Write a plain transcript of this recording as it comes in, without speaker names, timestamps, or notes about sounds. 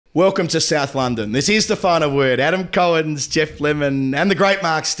Welcome to South London. This is the final word. Adam Cohen's, Geoff Lemon, and the great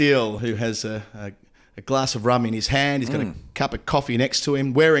Mark Steele, who has a glass of rum in his hand. He's got a cup of coffee next to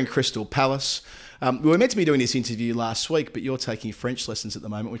him, wearing Crystal Palace. We were meant to be doing this interview last week, but you're taking French lessons at the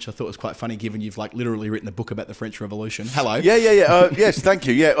moment, which I thought was quite funny, given you've literally written a book about the French Revolution. Hello. Yeah. Yes, thank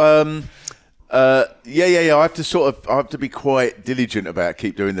you. Yeah. I have to be quite diligent about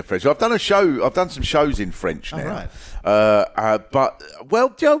keep doing the French. I've done some shows in French now. Right. But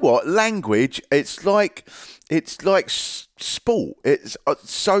do you know what? Language, it's like sport. It's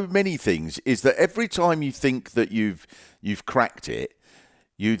so many things. Is that every time you think that you've cracked it,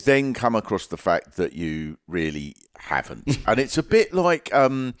 you then come across the fact that you really haven't. And it's a bit like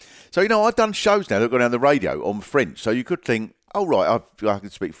I've done shows now that go down the radio on French. So you could think, oh, right, I can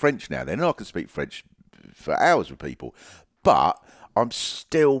speak French now then, and I can speak French for hours with people. But I'm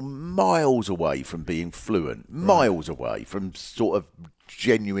still miles away from being fluent, miles away from sort of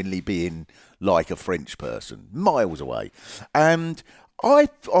genuinely being like a French person, miles away. And I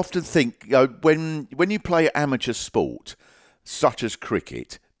often think, when you play amateur sport, such as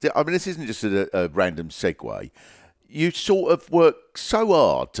cricket, I mean, this isn't just a random segue, you sort of work so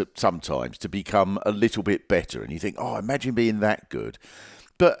hard sometimes to become a little bit better, and you think, oh, imagine being that good.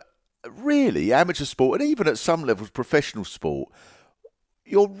 But really, amateur sport, and even at some levels, professional sport,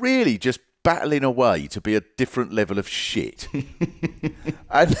 you're really just battling away to be a different level of shit.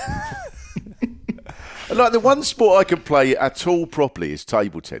 and like the one sport I can play at all properly is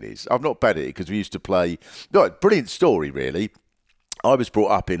table tennis. I'm not bad at it because we used to play. No, brilliant story, really. I was brought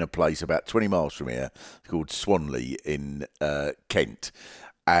up in a place about 20 miles from here called Swanley in Kent,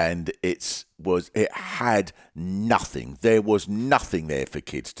 and it had nothing. There was nothing there for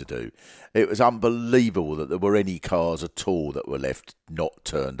kids to do. It was unbelievable that there were any cars at all that were left not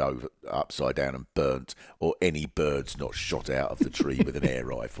turned over upside down and burnt, or any birds not shot out of the tree with an air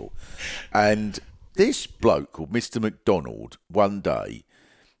rifle. And this bloke called Mr. McDonald, one day,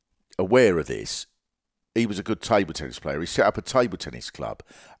 aware of this, he was a good table tennis player. He set up a table tennis club,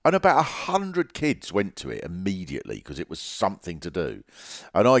 and about 100 kids went to it immediately because it was something to do.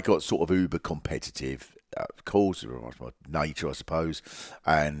 And I got sort of uber competitive, of course, it was my nature, I suppose,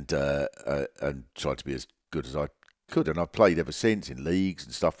 and tried to be as good as I could. And I've played ever since in leagues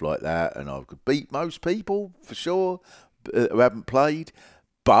and stuff like that, and I could beat most people for sure who haven't played.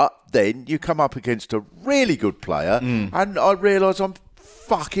 But then you come up against a really good player, and I realise I'm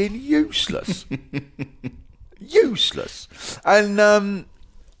fucking useless. Useless. And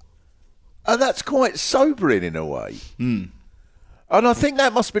that's quite sobering in a way. And I think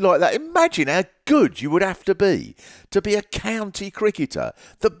that must be like that. Imagine how good you would have to be a county cricketer,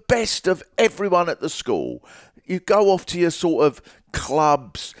 the best of everyone at the school. You go off to your sort of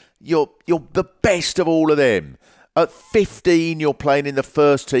clubs, you're the best of all of them. At 15, you're playing in the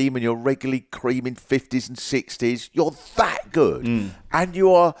first team and you're regularly creaming 50s and 60s. You're that good. And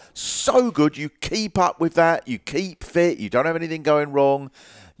you are so good. You keep up with that. You keep fit. You don't have anything going wrong.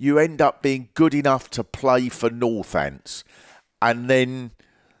 You end up being good enough to play for Northants. And then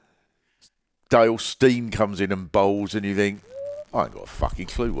Dale Steyn comes in and bowls and you think, I ain't got a fucking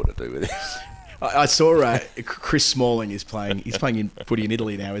clue what to do with this. I saw Chris Smalling is playing. He's playing in footy in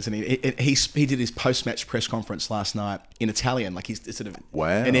Italy now, isn't he? He did his post-match press conference last night in Italian. Like he's sort of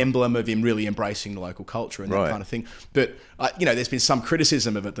an emblem of him really embracing the local culture and that kind of thing. But there's been some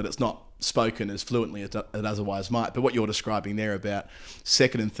criticism of it that it's not spoken as fluently as it otherwise might. But what you're describing there about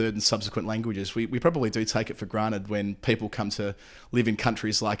second and third and subsequent languages, we probably do take it for granted when people come to live in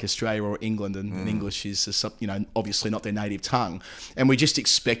countries like Australia or England, and English is obviously not their native tongue, and we just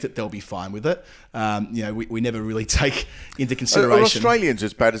expect that they'll be fine with it. We never really take into consideration. Are Australians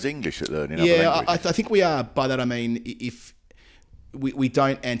as bad as English at learning other languages? I think we are. By that I mean, if we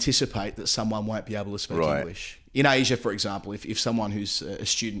don't anticipate that someone won't be able to speak English. In Asia, for example, if someone who's a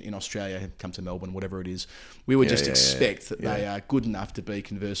student in Australia had come to Melbourne, whatever it is, we would just expect that they are good enough to be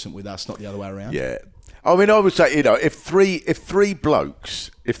conversant with us, not the other way around. Yeah. I mean, I would say, if three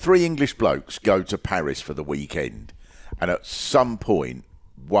English blokes go to Paris for the weekend, and at some point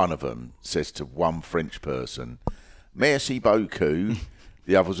one of them says to one French person, "Merci beaucoup,"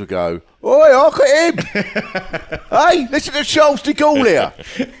 the others will go, "Oi, look at him! Hey, listen to Charles de Gaulle here."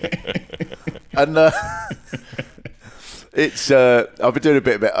 And I've been doing a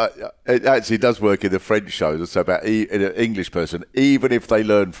bit of it. It actually does work in the French shows. So about an English person, even if they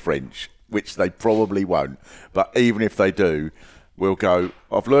learn French, which they probably won't, but even if they do, will go,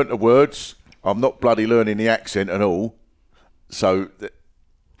 "I've learnt the words. I'm not bloody learning the accent and all." So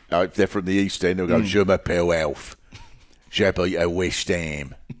if they're from the East End, they'll go, "Je m'appelle Alf. J'habite à West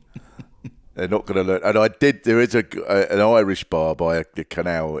Ham." They're not going to learn. And I did. There is an Irish bar by the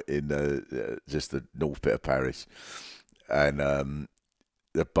canal in just the north bit of Paris, and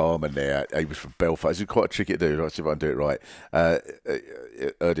the barman there, he was from Belfast. It's quite a tricky to do. Let's see if I can do it right.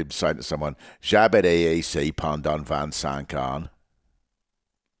 Heard him saying to someone, "J'habite ici pendant 25 ans."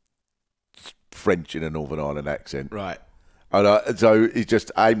 French in a Northern Ireland accent, right? And so he's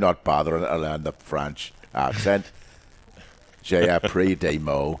just, I'm not bothering to learn the French accent. J'ai appris des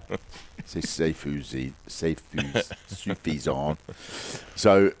mots. C'est suffisant.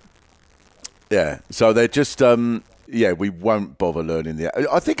 So, yeah. So they're just, we won't bother learning the.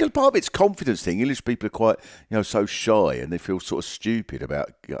 I think a part of it's confidence thing. English people are quite, so shy and they feel sort of stupid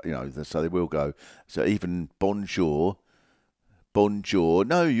about, so they will go. So even bonjour.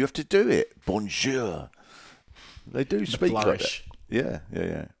 No, you have to do it. Bonjour. They do speak like that. Yeah.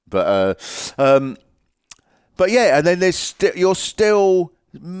 But yeah, and then you're still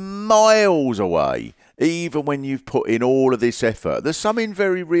miles away, even when you've put in all of this effort. There's something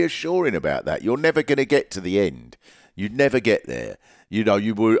very reassuring about that. You're never going to get to the end. You'd never get there.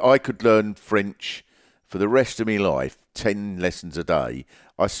 I could learn French for the rest of my life, 10 lessons a day.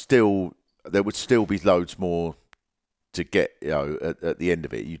 There would still be loads more to get, at the end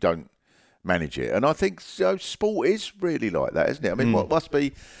of it. You don't manage it. And I think sport is really like that, isn't it? I mean, what must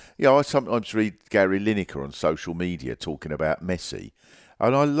be, I sometimes read Gary Lineker on social media talking about Messi.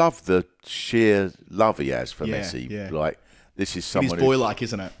 And I love the sheer love he has for Messi. Yeah. Like, this is someone. It is boy-like,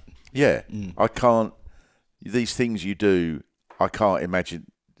 isn't it? Yeah. I can't, these things you do, I can't imagine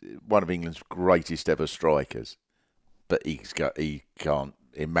one of England's greatest ever strikers. But he can't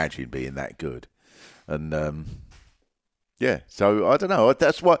imagine being that good. And, yeah, so I don't know.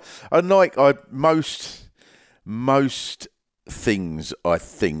 That's why most things I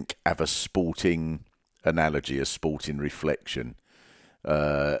think have a sporting analogy, a sporting reflection.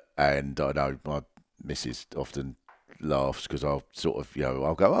 And I know my missus often laughs because I'll sort of,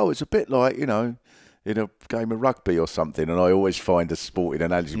 I'll go, oh, it's a bit like, in a game of rugby or something. And I always find a sporting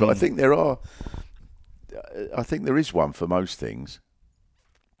analogy. But I think there is one for most things.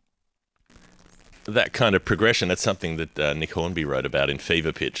 That kind of progression, that's something that Nick Hornby wrote about in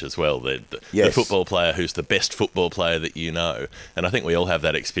Fever Pitch as well, the football player who's the best football player that you know. And I think we all have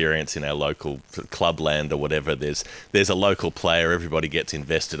that experience in our local clubland or whatever. There's a local player, everybody gets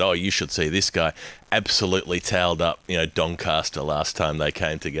invested. Oh, you should see this guy. Absolutely towed up, Doncaster last time they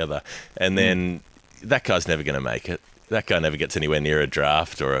came together. And then that guy's never going to make it. That guy never gets anywhere near a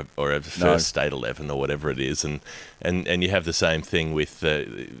draft or a first state 11 or whatever it is, and you have the same thing with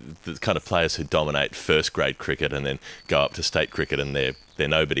the kind of players who dominate first grade cricket and then go up to state cricket and they're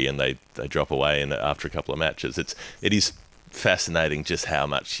nobody and they drop away after a couple of matches. It is fascinating just how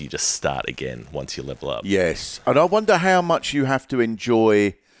much you just start again once you level up. Yes, and I wonder how much you have to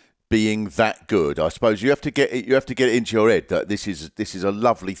enjoy being that good. I suppose you have to get it into your head that this is a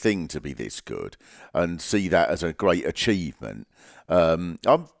lovely thing to be this good and see that as a great achievement. I'm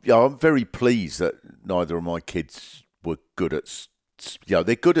very pleased that neither of my kids were good at,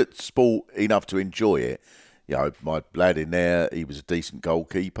 they're good at sport enough to enjoy it. My lad in there, he was a decent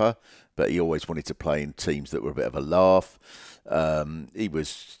goalkeeper, but he always wanted to play in teams that were a bit of a laugh. He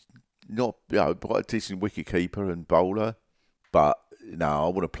was not, quite a decent wicket keeper and bowler, but no, I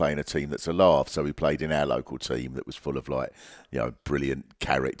want to play in a team that's a laugh. So we played in our local team that was full of brilliant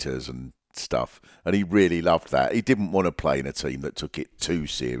characters and stuff. And he really loved that. He didn't want to play in a team that took it too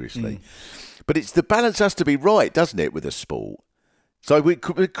seriously. But the balance has to be right, doesn't it, with a sport? So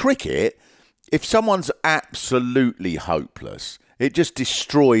with cricket, if someone's absolutely hopeless, it just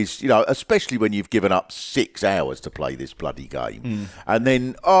destroys, especially when you've given up 6 hours to play this bloody game. And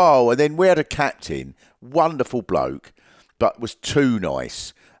then we had a captain, wonderful bloke, but was too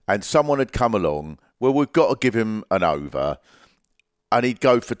nice, and someone had come along, well, we've got to give him an over, and he'd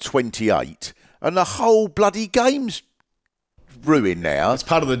go for 28, and the whole bloody game's ruined now. It's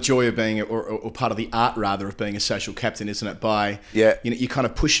part of the joy of being, or part of the art, rather, of being a social captain, isn't it? By, you're kind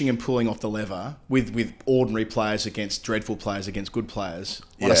of pushing and pulling off the lever with ordinary players against dreadful players against good players.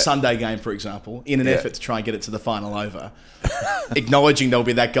 On a Sunday game, for example, in an effort to try and get it to the final over. Acknowledging there'll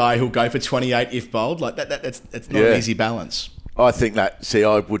be that guy who'll go for 28 if bowled. Like that's not an easy balance. I think that,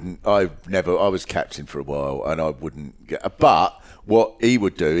 I was captain for a while and I wouldn't get, but what he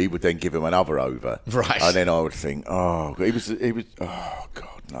would do, he would then give him another over. Right. And then I would think, oh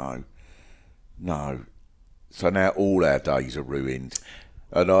God, no. So now all our days are ruined.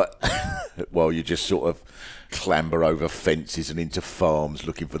 And you just sort of clamber over fences and into farms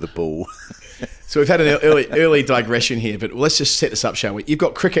looking for the ball. So we've had an early digression here, but let's just set this up, shall we? You've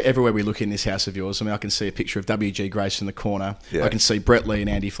got cricket everywhere we look in this house of yours. I mean, I can see a picture of W.G. Grace in the corner. Yeah. I can see Brett Lee and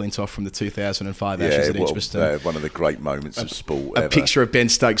Andy Flintoff from the 2005 Ashes at Edgbaston. One of the great moments of sport ever. A picture of Ben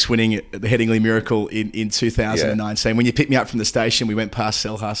Stokes winning at the Headingley Miracle in 2009. So when you picked me up from the station, we went past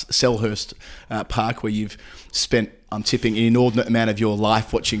Selhurst Park, where you've spent, I'm tipping, an inordinate amount of your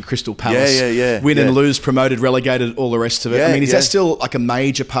life watching Crystal Palace win and lose, promoted, relegated, all the rest of it. I mean, is that still like a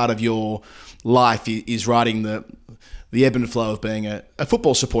major part of your life, is riding the ebb and flow of being a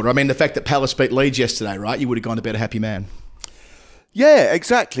football supporter? I mean, the fact that Palace beat Leeds yesterday, right? You would have gone to bed a happy man. Yeah,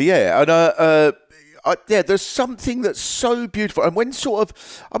 exactly, yeah. And there's something that's so beautiful. And when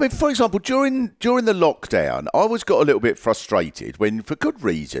for example, during the lockdown, I always got a little bit frustrated when, for good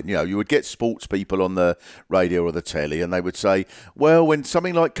reason, you would get sports people on the radio or the telly and they would say, well, when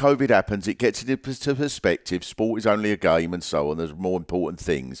something like COVID happens, it gets into perspective. Sport is only a game and so on. There's more important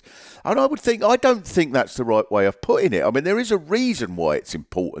things. And I don't think that's the right way of putting it. I mean, there is a reason why it's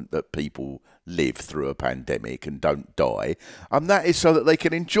important that people live through a pandemic and don't die. And that is so that they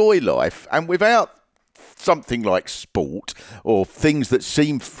can enjoy life. And without something like sport or things that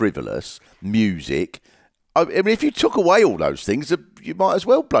seem frivolous, music, I mean, if you took away all those things, you might as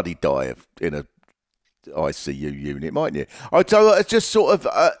well bloody die in a ICU unit, mightn't you? So it's just sort of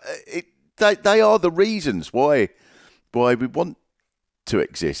they are the reasons why we want to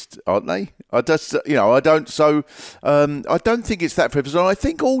exist, aren't they? I don't think it's that frivolous. And I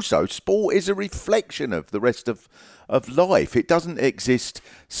think also sport is a reflection of the rest of life. It doesn't exist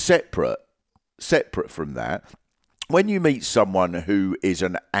separate from that. When you meet someone who is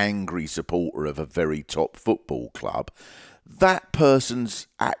an angry supporter of a very top football club, that person's,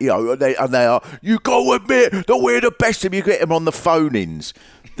 they are, you got to admit that we're the best, and you get them on the phone-ins.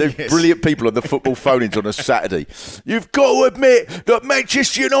 They're brilliant people on the football phone-ins on a Saturday. You've got to admit that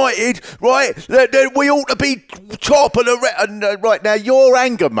Manchester United, right, that we ought to be top of the... right, now, your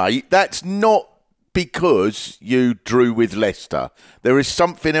anger, mate, that's not because you drew with Leicester. There is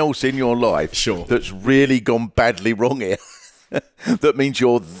something else in your life that's really gone badly wrong here. That means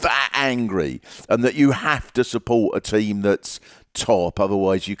you're that angry and that you have to support a team that's top,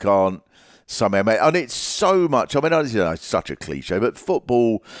 otherwise you can't somehow make. And it's so much, I mean, it's such a cliche, but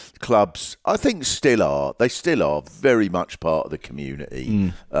football clubs, I think, still are very much part of the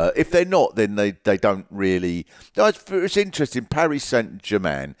community. If they're not, then they don't really. It's interesting, Paris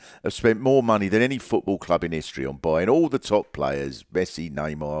Saint-Germain have spent more money than any football club in history on buying all the top players, Messi,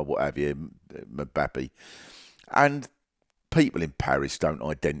 Neymar, what have you, Mbappe. And people in Paris don't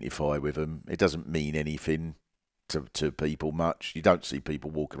identify with them. It doesn't mean anything to people much. You don't see people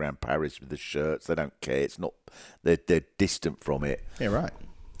walk around Paris with the shirts. They don't care. It's not. They're distant from it. Yeah, right.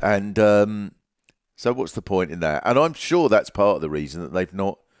 And so what's the point in that? And I'm sure that's part of the reason that they've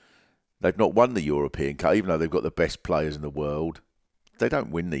not won the European Cup, even though they've got the best players in the world. They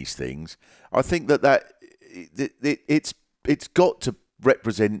don't win these things. I think that it's got to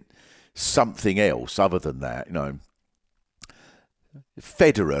represent something else other than that.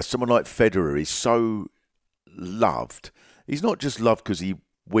 Federer, someone like Federer, is so loved. He's not just loved because he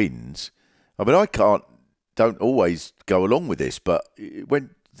wins. I mean, don't always go along with this, but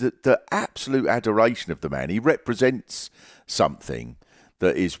when the absolute adoration of the man, he represents something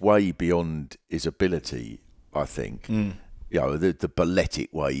that is way beyond his ability, I think. The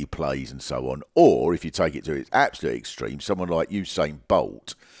balletic way he plays and so on. Or if you take it to its absolute extreme, someone like Usain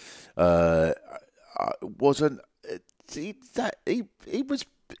Bolt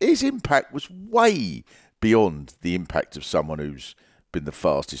his impact was way beyond the impact of someone who's been the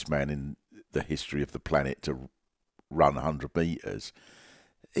fastest man in the history of the planet to run 100 metres.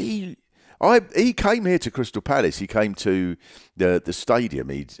 He came here to Crystal Palace. He came to the stadium.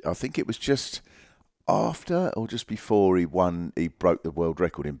 I think it was just after or just before he broke the world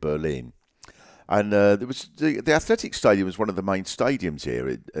record in Berlin. And there was the Athletic Stadium was one of the main stadiums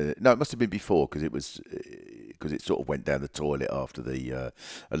here. No, it must have been before because it sort of went down the toilet after the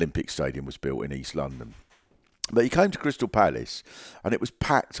Olympic Stadium was built in East London. But he came to Crystal Palace and it was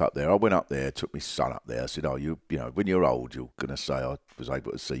packed up there. I went up there, took my son up there. I said, when you're old, you're going to say I was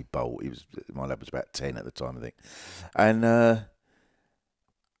able to see Bolt. My lad was about 10 at the time, I think.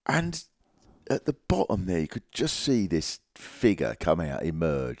 And at the bottom there, you could just see this figure come out,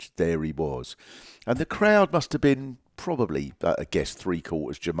 emerge. There he was. And the crowd must have been probably, I guess,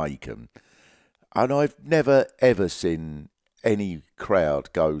 3/4 Jamaican. And I've never, ever seen any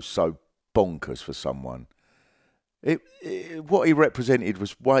crowd go so bonkers for someone. What he represented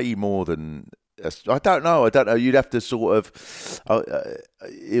was way more than... I don't know. You'd have to sort of...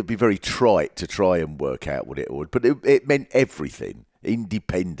 it'd be very trite to try and work out what it would. But it meant everything.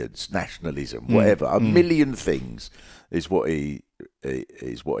 independence, nationalism, whatever. A million things is what he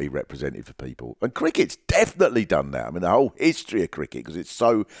represented for people. And cricket's definitely done that. I mean, the whole history of cricket, because it's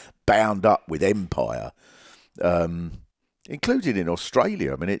so bound up with empire, including in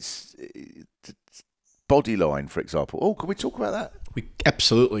Australia. I mean, it's Bodyline, for example. Oh, can we talk about that? We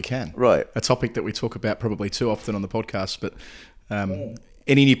absolutely can. Right. A topic that we talk about probably too often on the podcast, but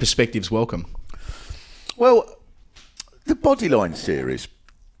any new perspectives welcome. Well, the Bodyline series,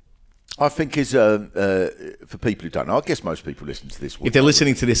 I think, is for people who don't know. I guess most people listen to this. If they're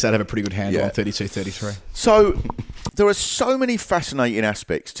listening to this, they'd have a pretty good handle on 32-33. So there are so many fascinating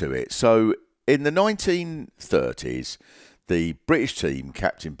aspects to it. So in the 1930s, the British team,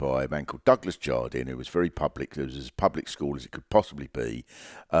 captained by a man called Douglas Jardine, who was very public, it was as public school as it could possibly be,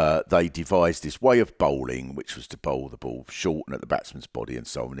 they devised this way of bowling, which was to bowl the ball short and at the batsman's body and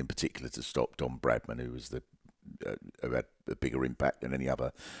so on, in particular to stop Don Bradman, who was who had a bigger impact than any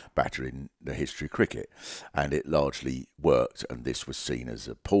other batter in the history of cricket. And it largely worked, and this was seen as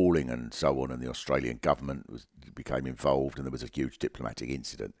appalling and so on, and the Australian government became involved, and there was a huge diplomatic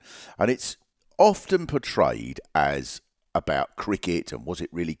incident. And it's often portrayed as about cricket, and was it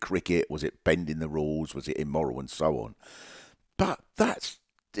really cricket? Was it bending the rules? Was it immoral, and so on? But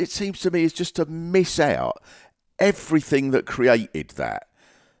it seems to me, is just to miss out everything that created that,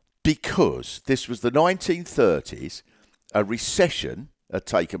 because this was the 1930s, a recession had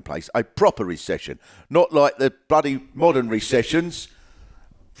taken place, a proper recession, not like the bloody modern recessions.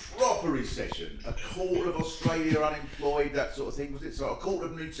 Proper recession. A quarter of Australia unemployed, that sort of thing. Was it? So a quarter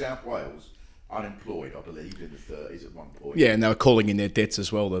of New South Wales unemployed, I believe, in the 30s at one point. Yeah, and they were calling in their debts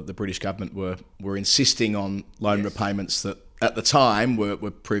as well. The British government were insisting on loan repayments that at the time were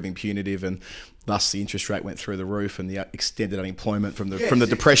proving punitive, and thus the interest rate went through the roof, and the extended unemployment from the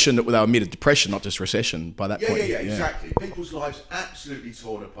depression that they were amid a depression, not just recession by that point. Yeah, exactly. People's lives absolutely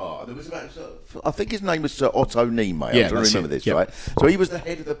torn apart. There was I think his name was Sir Otto Niemeyer. Yeah, I remember this, right? So he was the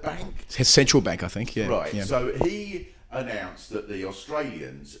head of the bank. Central Bank, I think. Yeah. Right. Yeah. So he announced that the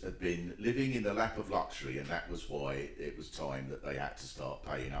Australians had been living in the lap of luxury, and that was why it was time that they had to start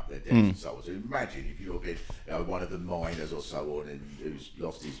paying up their debts and so on. So imagine if you've been one of the miners or so on, and who's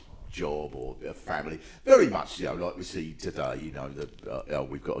lost his job or a family, very much like we see today,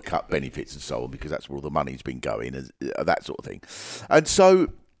 we've got to cut benefits and so on because that's where all the money's been going, and that sort of thing. And so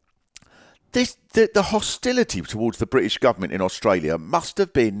the hostility towards the British government in Australia must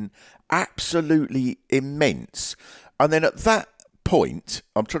have been absolutely immense. And then at that point,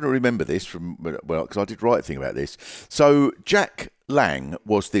 I'm trying to remember this because I did write a thing about this. So Jack Lang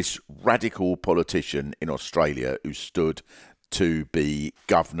was this radical politician in Australia who stood to be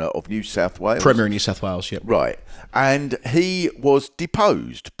governor of New South Wales. Premier of New South Wales, yep. Right. And he was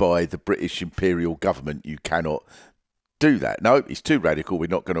deposed by the British Imperial government. You cannot do that. No, he's too radical. We're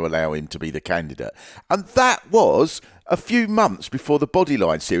not going to allow him to be the candidate. And that was a few months before the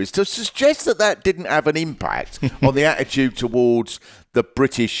Bodyline series. To suggest that didn't have an impact on the attitude towards the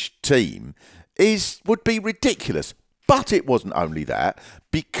British team would be ridiculous. But it wasn't only that,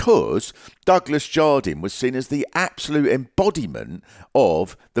 because Douglas Jardine was seen as the absolute embodiment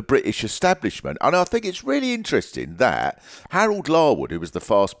of the British establishment. And I think it's really interesting that Harold Larwood, who was the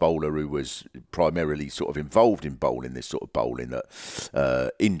fast bowler who was primarily sort of involved in bowling, this sort of bowling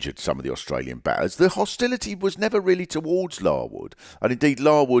that injured some of the Australian batters, the hostility was never really towards Larwood. And indeed,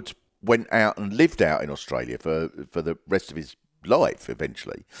 Larwood went out and lived out in Australia for the rest of his life,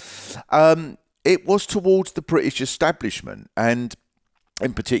 eventually. It was towards the British establishment, and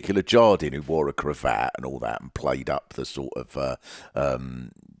in particular Jardine, who wore a cravat and all that and played up the sort of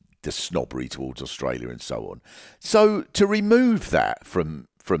the snobbery towards Australia and so on. So to remove that from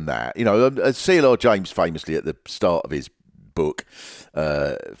that, as C.L.R. James famously at the start of his book,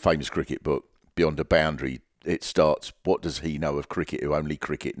 famous cricket book, Beyond a Boundary, it starts, what does he know of cricket who only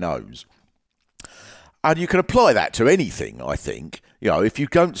cricket knows? And you can apply that to anything, I think. If you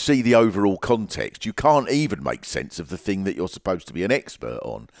don't see the overall context, you can't even make sense of the thing that you're supposed to be an expert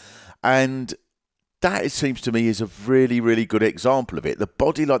on. And that, it seems to me, is a really, really good example of it. The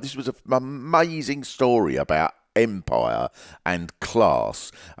Bodyline, this was an amazing story about empire and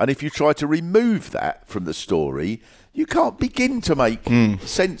class. And if you try to remove that from the story, you can't begin to make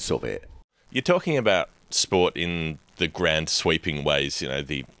sense of it. You're talking about sport in the grand sweeping ways,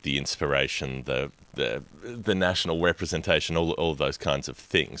 the inspiration, the national representation, all those kinds of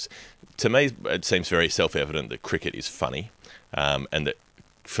things. To me, it seems very self-evident that cricket is funny, and that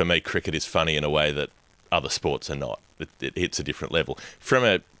for me, cricket is funny in a way that other sports are not. It hits a different level. From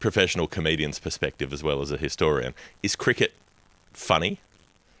a professional comedian's perspective, as well as a historian, is cricket funny?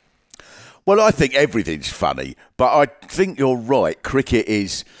 Well, I think everything's funny, but I think you're right. Cricket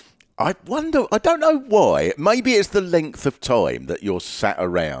is. I wonder. I don't know why. Maybe it's the length of time that you're sat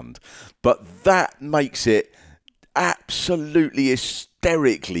around, but that makes it absolutely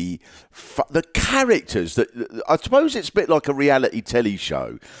hysterically. The characters that I suppose it's a bit like a reality telly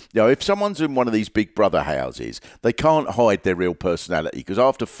show. You know, if someone's in one of these Big Brother houses, they can't hide their real personality because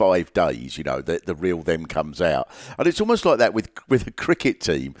after 5 days, you know, the real them comes out, and it's almost like that with a cricket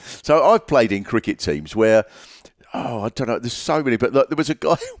team. So I've played in cricket teams where. Oh, I don't know. There's so many, but look, there was a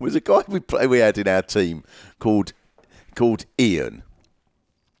guy we had in our team called Ian,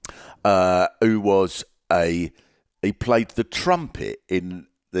 who was he played the trumpet in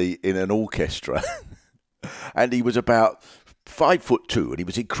an orchestra, and he was about 5'2", and he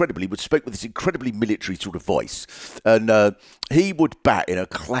would speak with this incredibly military sort of voice, and he would bat in a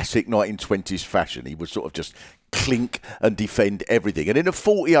classic 1920s fashion. He would sort of just clink and defend everything, and in a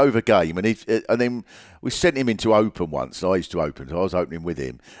 40-over game, and then we sent him into open once. I used to open, so I was opening with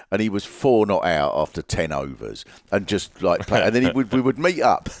him, and he was 4 not out after 10 overs, and just like play, and then we would meet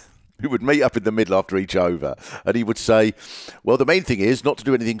up. We would meet up in the middle after each over, and he would say, well, the main thing is not to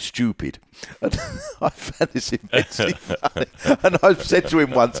do anything stupid. And I found this immensely funny. And I've said to him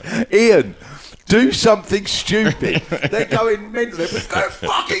once, Ian, do something stupid. They're going mental. They're going,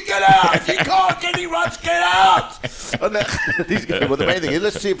 fucking get out. If you can't get any runs, get out. And he's going, well, the main thing is,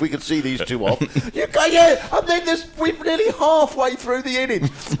 let's see if we can see these two off. You go, yeah. And then we're nearly halfway through the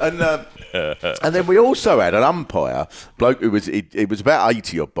innings. And then we also had an umpire, bloke who was about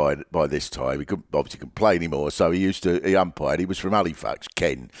 80 odd by this time. He couldn't play anymore, so he umpired. He was from Halifax,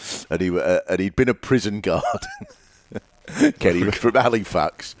 Ken, and he'd been a prison guard. Kenny was from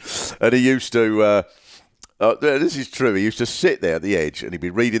Halifax, and he used to. This is true. He used to sit there at the edge, and he'd be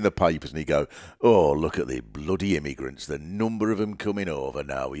reading the papers, and he'd go, "Oh, look at the bloody immigrants! The number of them coming over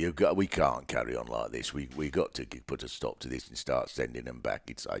now. We can't carry on like this. We got to put a stop to this and start sending them back."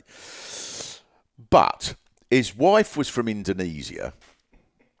 He'd say. But his wife was from Indonesia,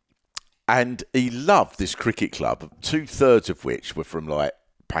 and he loved this cricket club. 2/3 of which were from like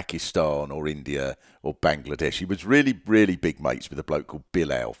Pakistan or India or Bangladesh. He was really, really big mates with a bloke called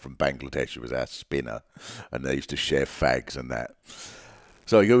Bilal from Bangladesh, who was our spinner, and they used to share fags and that.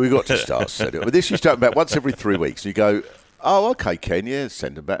 So we got to start sending. But this used to happen about once every 3 weeks. You go, oh, okay, Ken, yeah,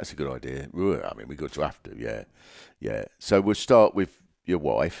 send them back. That's a good idea. I mean, we got to have to, yeah. So we'll start with your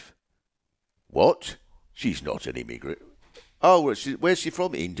wife. What? She's not an immigrant. Oh, where's she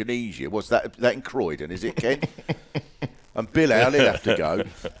from? Indonesia. What's that in Croydon, is it, Ken? And Bilal, he'll have to go.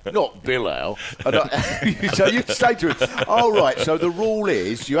 Not Bilal. So you say to him, "All right. So the rule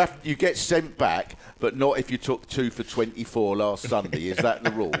is you get sent back, but not if you took 2 for 24 last Sunday. Is that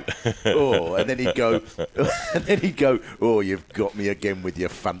the rule?" Oh, and then he'd go, "Oh, you've got me again with your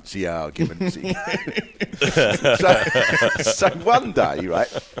fancy arguments." so one day, we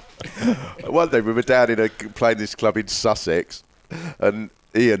were down playing this club in Sussex, and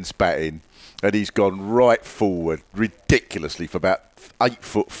Ian's batting. And he's gone right forward, ridiculously, for about 8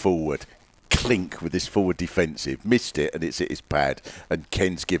 foot forward. Clink with this forward defensive. Missed it, and it's hit his pad. And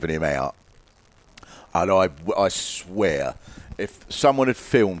Ken's given him out. And I swear, if someone had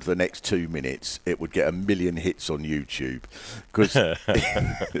filmed the next 2 minutes, it would get 1 million hits on YouTube. Because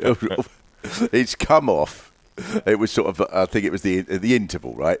it's come off. It was sort of, I think it was the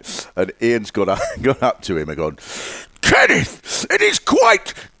interval, right? And Ian's gone up to him and gone, "Kenneth, it is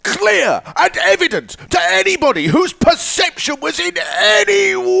quite clear and evident to anybody whose perception was in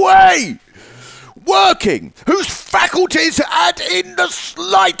any way working, whose faculties had in the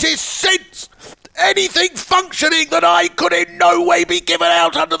slightest sense anything functioning, that I could in no way be given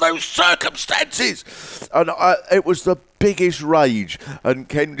out under those circumstances." And it was the biggest rage, and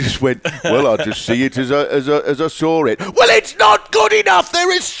Ken just went, "Well, I just see it as I saw it." "Well, it's not good enough.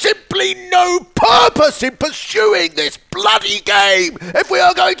 There is simply no purpose in pursuing this bloody game if we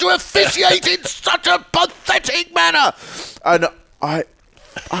are going to officiate in such a pathetic manner." And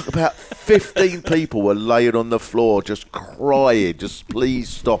about 15 people were laying on the floor just crying, just, "Please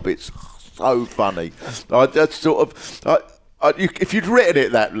stop, it's so funny." If you'd written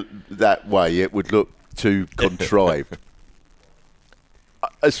it that way, it would look too contrived.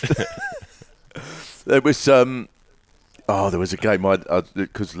 There was there was a game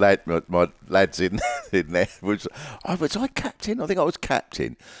because my lads in there was I captain? I think I was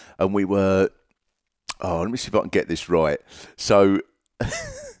captain, and we were. Oh, let me see if I can get this right. So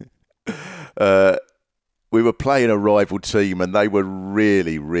we were playing a rival team, and they were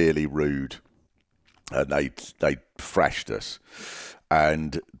really, really rude, and they thrashed us,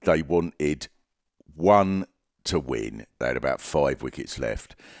 and they wanted one to win. They had about 5 wickets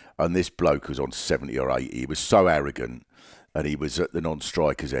left, and this bloke was on 70 or 80. He was so arrogant, and he was at the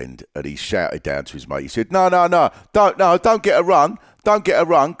non-striker's end, and he shouted down to his mate. He said, "No, don't get a run,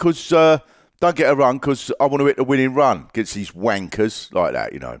 because I want to hit the winning run against these wankers," like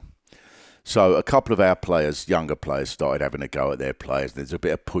that, you know. So a couple of our players, younger players, started having a go at their players. There's a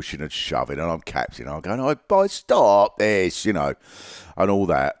bit of pushing and shoving, and I'm captain. I'm going, "Oh, boy, stop this," you know, and all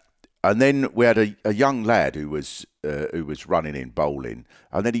that. And then we had a young lad who was running in bowling,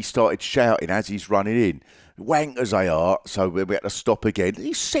 and then he started shouting as he's running in, "Wankers they are!" So we had to stop again.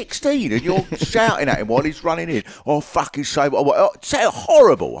 He's 16, and you're shouting at him while he's running in. "Oh, fucking say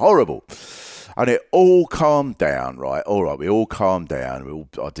horrible." And it all calmed down, right? All right, we all calmed down.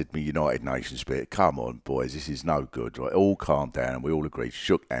 I did my United Nations bit. Come on, boys, this is no good, right? All calmed down, and we all agreed,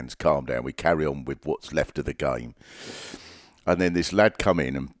 shook hands, calmed down. We carry on with what's left of the game. And then this lad come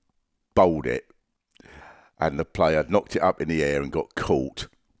in and bowled it, and the player knocked it up in the air and got caught.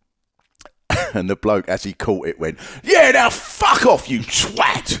 And the bloke, as he caught it, went, "Yeah, now fuck off, you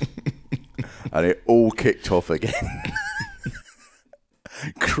twat!" And it all kicked off again.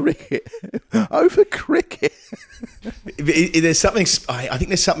 Cricket over cricket. There's something. I think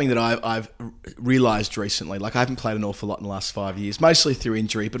there's something that I've realised recently. Like, I haven't played an awful lot in the last 5 years, mostly through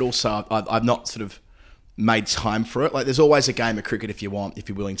injury, but also I've not sort of made time for it. Like, there's always a game of cricket if you're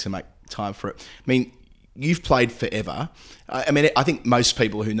willing to make time for it. I mean, you've played forever. I mean, I think most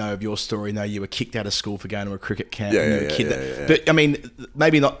people who know of your story know you were kicked out of school for going to a cricket camp when you were a kid. Yeah. But I mean,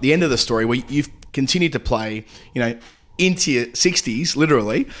 maybe not the end of the story, where you've continued to play, you know, into your 60s,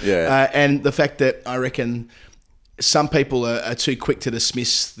 literally. Yeah. And the fact that I reckon some people are too quick to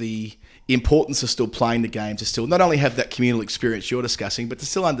dismiss the importance of still playing the game, to still not only have that communal experience you're discussing, but to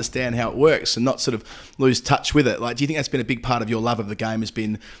still understand how it works and not sort of lose touch with it. Like, do you think that's been a big part of your love of the game, has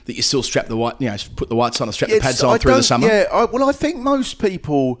been that you still strap the white, you know, put the whites on and strap the pads on through the summer? Yeah, I think most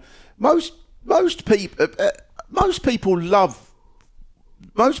people love.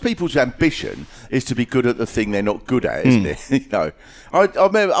 Most people's ambition is to be good at the thing they're not good at, isn't it? You know,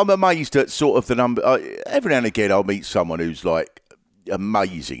 I'm amazed at sort of the number. Every now and again, I'll meet someone who's like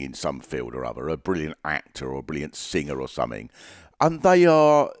amazing in some field or other, a brilliant actor or a brilliant singer or something, and they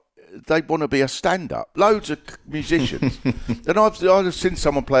want to be a stand-up. Loads of musicians, and I've seen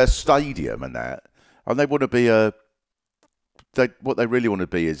someone play a stadium and that, and they want to be what they really want to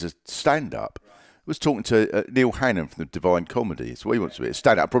be is a stand-up. I was talking to Neil Hannon from the Divine Comedy. It's what he wants to be, a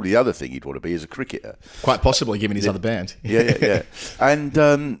stand-up. Probably the other thing he'd want to be is a cricketer. Quite possibly, given his other band. Yeah. And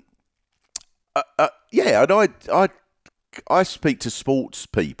and I speak to sports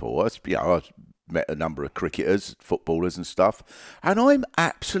people. I've met a number of cricketers, footballers and stuff, and I'm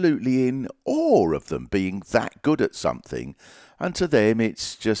absolutely in awe of them being that good at something. And to them,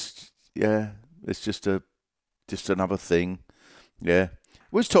 it's just another thing. Yeah.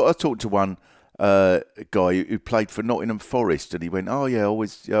 I talked to one guy who played for Nottingham Forest, and he went, "Oh yeah,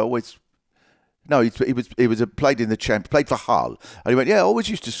 always." No, he played in the played for Hull, and he went, "Yeah, I always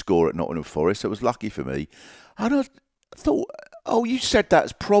used to score at Nottingham Forest. It was lucky for me." And I thought, "Oh, you said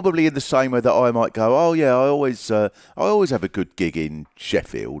that's probably in the same way that I might go, oh yeah, I always have a good gig in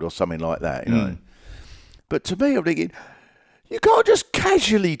Sheffield or something like that, you know." But to me, I'm thinking, you can't just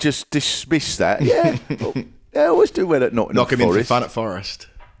casually just dismiss that. Yeah, I always do well at Nottingham Forest. Knock him in for fun at Forest.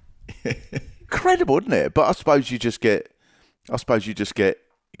 Incredible, isn't it? But I suppose you just get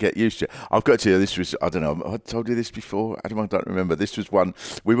used to it. I've got to tell you, this was, I don't know, I told you this before, Adam, I don't remember. This was one,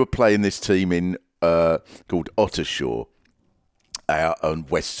 we were playing this team in called Ottershaw out on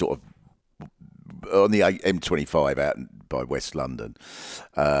West, sort of on the M25 out by West London,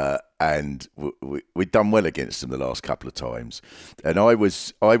 and we'd done well against them the last couple of times, and I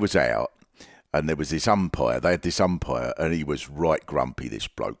was out. And there was this umpire. They had this umpire, and he was right grumpy, this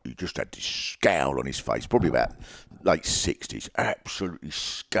bloke. He just had this scowl on his face, probably about late 60s. Absolutely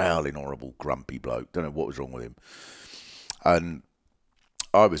scowling, horrible, grumpy bloke. Don't know what was wrong with him. And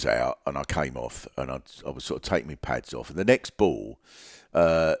I was out, and I came off, and I was sort of taking my pads off. And the next ball,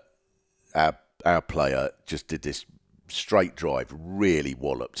 our player just did this straight drive, really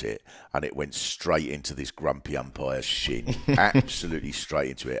walloped it, and it went straight into this grumpy umpire's shin. Absolutely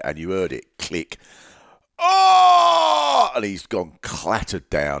straight into it, and you heard it click. Oh! And he's gone clattered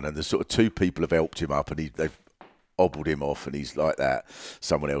down, and the sort of two people have helped him up, and they've hobbled him off, and he's like that.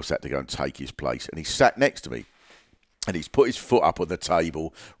 Someone else had to go and take his place, and he sat next to me, and he's put his foot up on the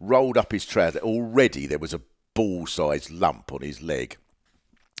table, rolled up his trouser. Already there was a ball-sized lump on his leg.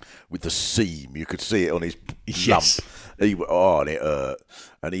 With the seam, you could see it on his lump. And it hurt,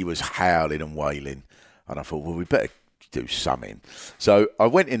 and he was howling and wailing. And I thought, well, we better do something. So I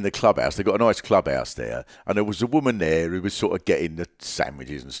went in the clubhouse. They got a nice clubhouse there, and there was a woman there who was sort of getting the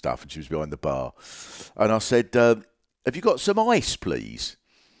sandwiches and stuff, and she was behind the bar. And I said, have you got some ice, please?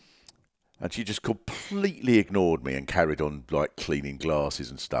 And she just completely ignored me and carried on like cleaning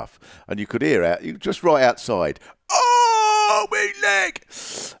glasses and stuff. And you could hear out, just right outside, "Oh, me leg!"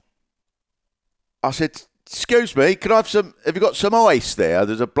 I said, "Excuse me, can I have some? Have you got some ice there?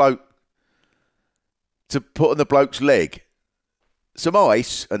 There's a bloke to put on the bloke's leg. Some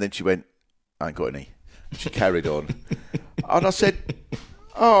ice." And then she went, "I ain't got any." And she carried on. And I said,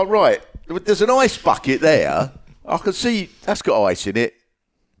 "Oh, right. There's an ice bucket there. I can see that's got ice in it."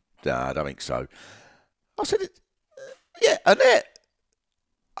 "No, I don't think so." I said, "Yeah, and it."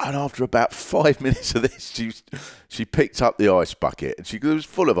 And after about 5 minutes of this, she picked up the ice bucket, and it was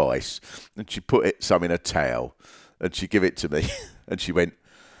full of ice, and she put some in a towel, and she gave it to me, and she went,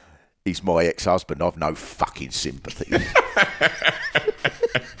 "He's my ex-husband. I've no fucking sympathy."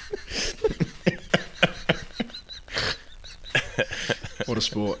 What a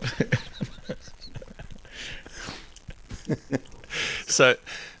sport. So,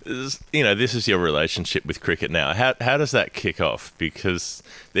 this is your relationship with cricket now. How does that kick off? Because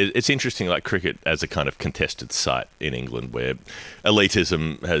it's interesting, like cricket as a kind of contested site in England where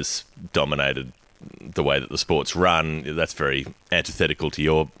elitism has dominated the way that the sport's run. That's very antithetical to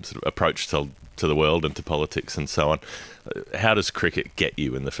your sort of approach to the world and to politics and so on. How does cricket get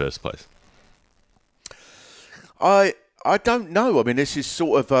you in the first place? I don't know. I mean, this is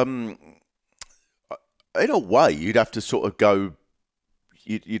sort of, in a way, you'd have to sort of go...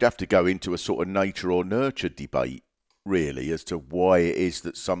 You'd have to go into a sort of nature or nurture debate, really, as to why it is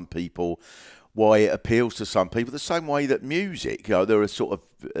that why it appeals to some people, the same way that music. There are sort of,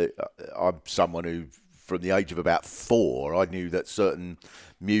 I'm someone who, from the age of about 4, I knew that certain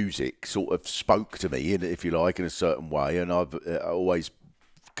music sort of spoke to me, if you like, in a certain way, and I've always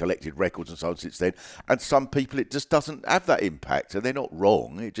collected records and so on since then. And some people, it just doesn't have that impact, and they're not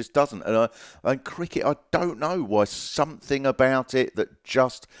wrong. It just doesn't. And cricket, I don't know why, something about it that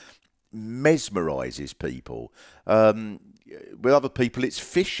just mesmerises people. With other people, it's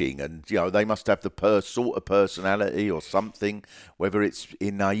fishing, and they must have the sort of personality or something, whether it's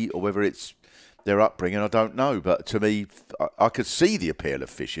innate or whether it's their upbringing, I don't know. But to me, I could see the appeal of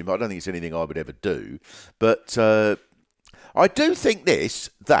fishing, but I don't think it's anything I would ever do. But I do think this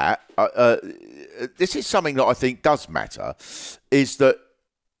is something that I think does matter, is that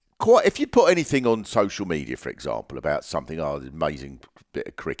if you put anything on social media, for example, about something, an amazing bit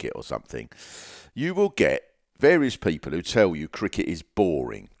of cricket or something, you will get various people who tell you cricket is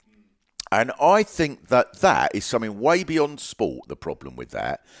boring. And I think that is something way beyond sport, the problem with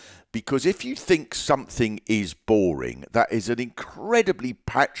that. Because if you think something is boring, that is an incredibly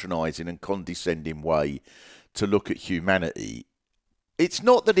patronising and condescending way to look at humanity. It's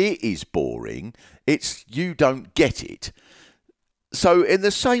not that it is boring, it's you don't get it. So in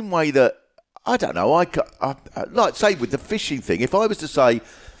the same way that, I don't know, I like say with the fishing thing, if I was to say,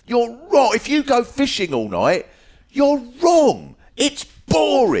 "You're wrong, if you go fishing all night, you're wrong, it's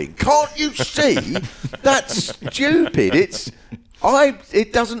boring, can't you see?" That's stupid.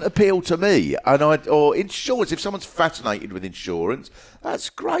 It doesn't appeal to me. Or insurance, if someone's fascinated with insurance, that's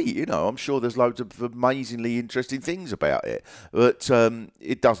great. I'm sure there's loads of amazingly interesting things about it, but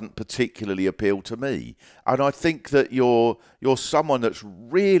it doesn't particularly appeal to me. And I think that you're someone that's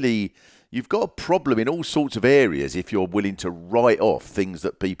really, you've got a problem in all sorts of areas if you're willing to write off things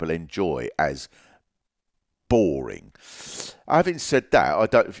that people enjoy as boring. Having said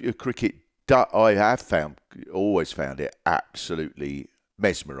that, cricket, I have always found it absolutely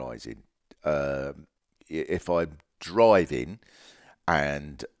mesmerising. If I'm driving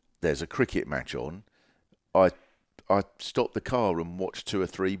and there's a cricket match on, I stop the car and watch 2 or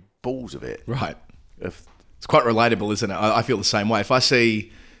 3 balls of it. Right. It's quite relatable, isn't it? I feel the same way. If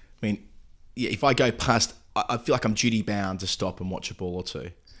I go past, I feel like I'm duty bound to stop and watch a ball or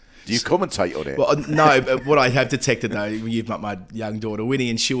two. Do you commentate on it? Well, no, but what I have detected though, you've met my young daughter Winnie,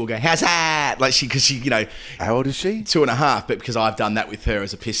 and she will go, "How's that?" Like because she, How old is she? 2.5. But because I've done that with her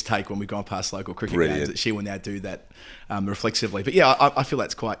as a piss take when we've gone past local cricket games, that she will now do that reflexively. But yeah, I feel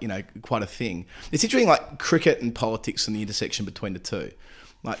that's quite a thing. It's interesting, like cricket and politics and the intersection between the two,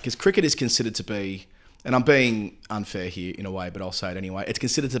 like because cricket is considered to be, and I'm being unfair here in a way, but I'll say it anyway. It's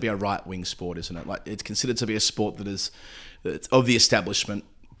considered to be a right-wing sport, isn't it? Like it's considered to be a sport that's of the establishment.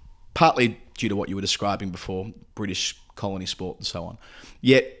 Partly due to what you were describing before, British colony sport and so on.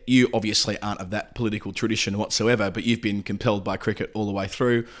 Yet you obviously aren't of that political tradition whatsoever, but you've been compelled by cricket all the way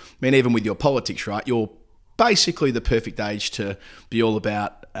through. I mean, even with your politics, right, you're basically the perfect age to be all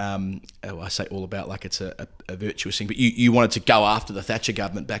about, I say all about like it's a virtuous thing, but you wanted to go after the Thatcher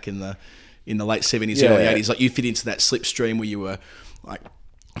government back in the late 70s, early 80s. Like you fit into that slipstream where you were like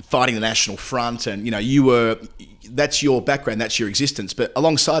fighting the National Front, and that's your background, that's your existence. But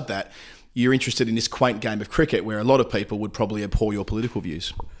alongside that, you're interested in this quaint game of cricket where a lot of people would probably abhor your political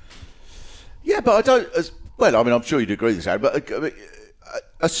views. Yeah, but I don't. Well, I mean, I'm sure you'd agree with that, but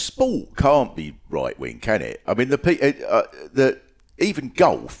a sport can't be right wing, can it? I mean, even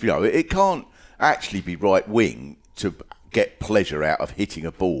golf, it can't actually be right wing to get pleasure out of hitting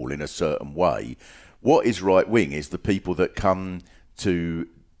a ball in a certain way. What is right wing is the people that come to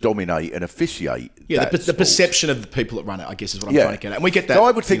dominate and officiate. Yeah, the perception of the people that run it, I guess, is what I'm trying to get at. And we get that. So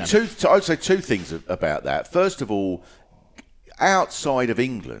I would think I'd say two things about that. First of all, outside of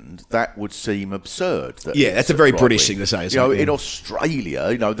England, that would seem absurd. That's a very British thing to say. In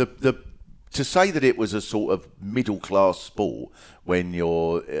Australia, to say that it was a sort of middle class sport when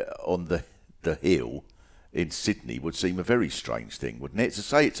you're on the hill in Sydney would seem a very strange thing, wouldn't it? To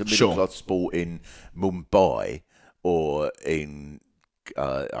say it's a middle class sport in Mumbai or in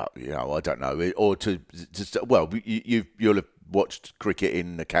I don't know, or you'll have watched cricket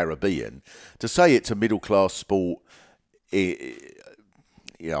in the Caribbean. To say it's a middle class sport, I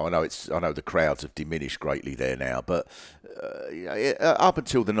know the crowds have diminished greatly there now, but up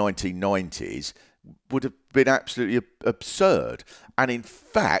until the 1990s would have been absolutely absurd. And in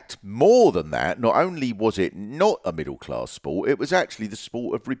fact, more than that, not only was it not a middle class sport, it was actually the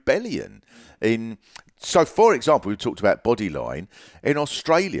sport of rebellion. So, for example, we talked about Bodyline. In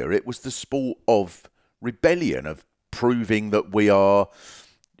Australia, it was the sport of rebellion, of proving that we are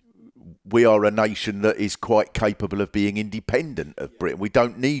a nation that is quite capable of being independent of Britain. We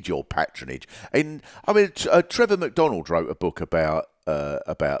don't need your patronage. And I mean, Trevor McDonald wrote a book about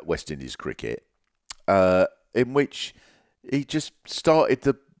West Indies cricket, in which he just started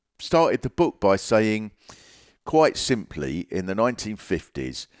the book by saying, quite simply, in the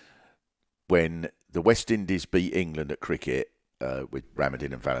 1950s, when the West Indies beat England at cricket with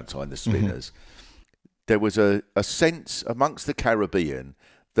Ramadin and Valentine, the spinners, there was a sense amongst the Caribbean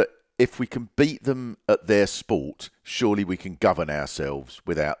that if we can beat them at their sport, surely we can govern ourselves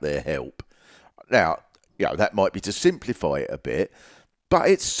without their help. Now, that might be to simplify it a bit, but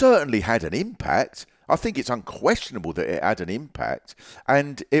it certainly had an impact. I think it's unquestionable that it had an impact,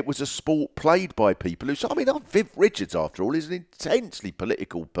 and it was a sport played by people who. I mean, Viv Richards, after all, is an intensely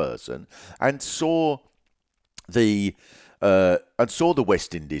political person, and saw the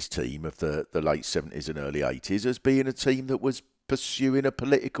West Indies team of the late 70s and early 80s as being a team that was pursuing a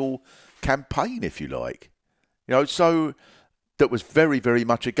political campaign, if you like, so that was very, very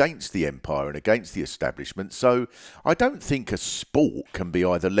much against the empire and against the establishment. So I don't think a sport can be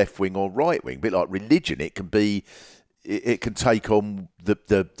either left wing or right wing. A bit like religion, it can take on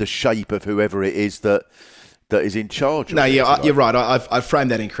the shape of whoever it is that is in charge of it. You're right. I've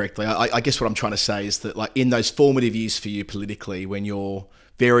framed that incorrectly. I guess what I'm trying to say is that, like, in those formative years for you politically, when you're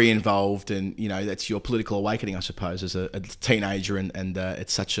very involved and, that's your political awakening, I suppose, as a teenager, and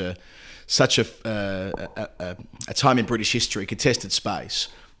it's such a time in British history, contested space,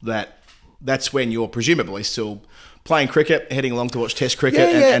 that's when you're presumably still playing cricket, heading along to watch Test cricket,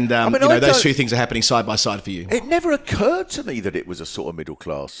 and those two things are happening side by side for you. It never occurred to me that it was a sort of middle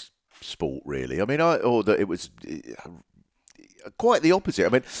class sport, really. I mean, or that it was quite the opposite. I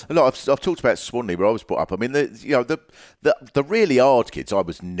mean, I've talked about Swanley, where I was brought up. I mean, the really hard kids, I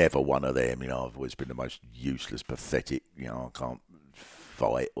was never one of them. I've always been the most useless, pathetic. I can't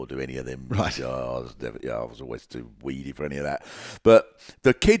fight or do any of them. Right. I was always too weedy for any of that. But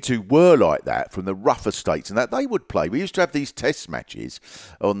the kids who were like that, from the rougher states and that, they would play. We used to have these test matches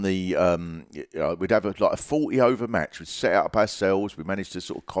on the, we'd have a 40-over match. We'd set up ourselves. We managed to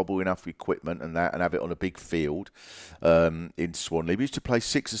sort of cobble enough equipment and have it on a big field in Swanley. We used to play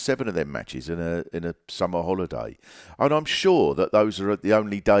 6 or 7 of them matches in a summer holiday. And I'm sure that those are the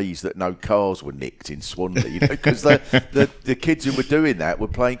only days that no cars were nicked in Swanley, because the kids who were doing that were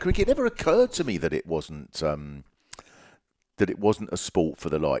playing cricket. It never occurred to me that it wasn't a sport for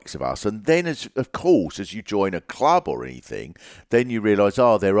the likes of us. And then, of course, as you join a club or anything, then you realise,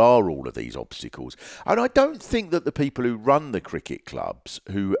 there are all of these obstacles. And I don't think that the people who run the cricket clubs,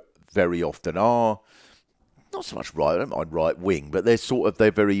 who very often are not so much right, I don't mind right wing, but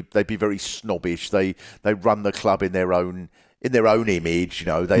they'd be very snobbish. They run the club in their own image.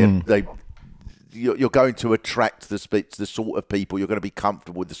 You're going to attract the sort of people. You're going to be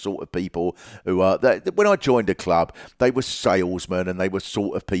comfortable with the sort of people who are. When I joined a club, they were salesmen, and they were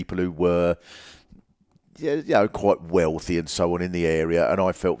sort of people who were, quite wealthy and so on in the area, and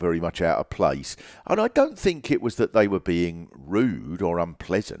I felt very much out of place. And I don't think it was that they were being rude or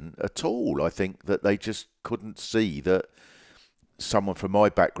unpleasant at all. I think that they just couldn't see that someone from my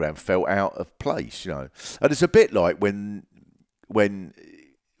background felt out of place, And it's a bit like when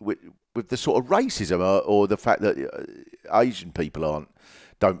with the sort of racism or the fact that Asian people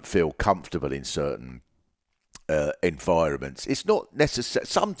don't feel comfortable in certain environments. It's not necessary.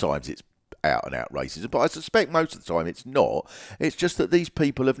 Sometimes it's out and out racism, but I suspect most of the time it's not. It's just that these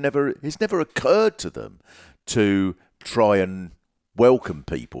people it's never occurred to them to try and welcome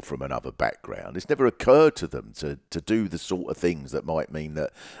people from another background. It's never occurred to them to do the sort of things that might mean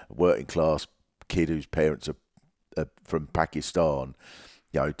that a working class kid whose parents are from Pakistan,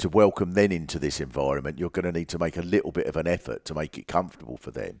 to welcome them into this environment, you're going to need to make a little bit of an effort to make it comfortable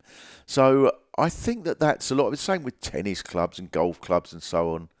for them. So I think that's a lot of the same with tennis clubs and golf clubs and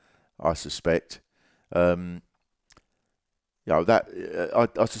so on. I suspect, I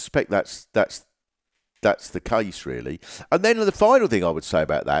suspect that's the case really. And then the final thing I would say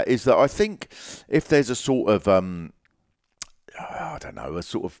about that is that I think if there's a sort of, I don't know, a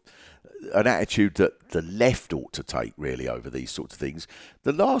sort of an attitude that the left ought to take really over these sorts of things,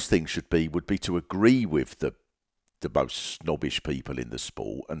 the last thing would be to agree with the most snobbish people in the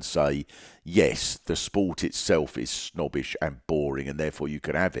sport and say, yes, the sport itself is snobbish and boring and therefore you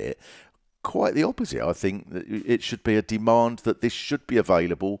can have it. Quite the opposite. I think that it should be a demand that this should be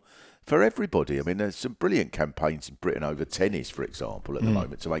available for everybody. I mean, there's some brilliant campaigns in Britain over tennis, for example, at the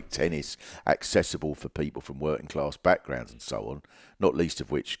moment, to make tennis accessible for people from working class backgrounds and so on, not least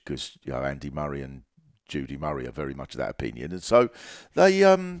of which because Andy Murray and Judy Murray are very much of that opinion. And so they...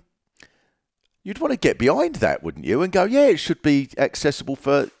 You'd want to get behind that, wouldn't you? And go, yeah, it should be accessible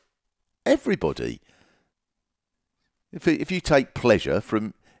for everybody. If you take pleasure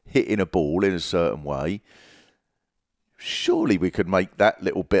from hitting a ball in a certain way, surely we could make that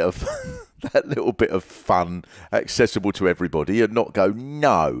little bit of fun accessible to everybody and not go,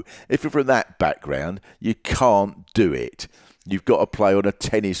 no, if you're from that background, you can't do it. You've got to play on a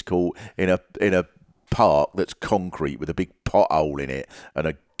tennis court in a park that's concrete with a big pothole in it and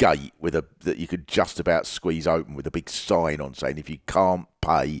a gate that you could just about squeeze open with a big sign on saying if you can't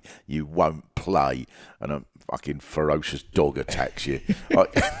pay you won't play, and a fucking ferocious dog attacks you.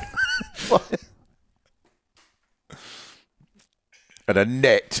 And a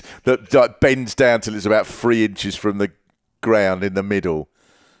net that bends down till it's about 3 inches from the ground in the middle,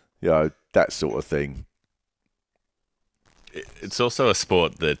 that sort of thing. It's also a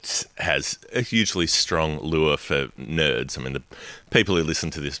sport that has a hugely strong lure for nerds. I mean, the people who listen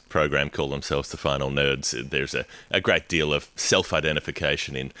to this program call themselves the final nerds. There's a great deal of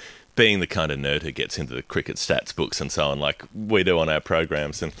self-identification in being the kind of nerd who gets into the cricket stats books and so on, like we do on our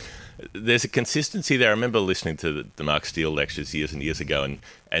programs. And there's a consistency there. I remember listening to the Mark Steele lectures years and years ago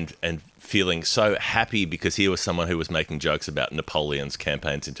and feeling so happy because he was someone who was making jokes about Napoleon's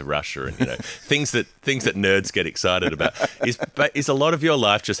campaigns into Russia and things that nerds get excited about. Is a lot of your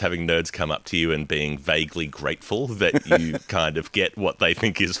life just having nerds come up to you and being vaguely grateful that you kind of get what they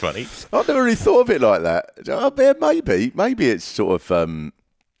think is funny? I've never really thought of it like that. Maybe it's sort of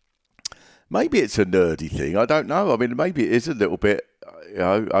maybe it's a nerdy thing. I don't know. I mean, maybe it is a little bit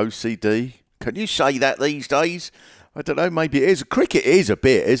OCD. Can you say that these days? I don't know, maybe it is. Cricket is a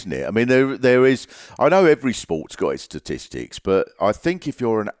bit, isn't it? I mean, there is... I know every sport's got its statistics, but I think if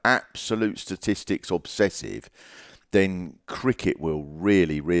you're an absolute statistics obsessive, then cricket will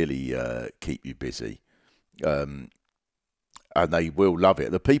really, really keep you busy. And they will love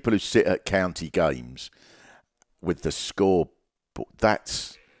it. The people who sit at county games with the score,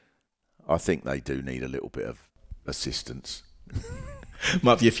 I think they do need a little bit of assistance.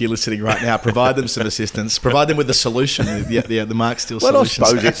 Might if you're listening right now, provide them some assistance. Provide them with a solution, the Mark Steele solution.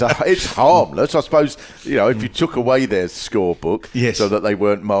 Well, I suppose it's harmless. I suppose, if you took away their scorebook so that they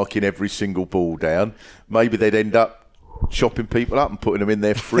weren't marking every single ball down, maybe they'd end up chopping people up and putting them in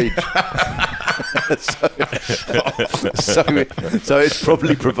their fridge. so it's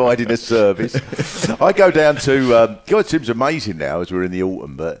probably providing a service. I go down to... God, it seems amazing now as we're in the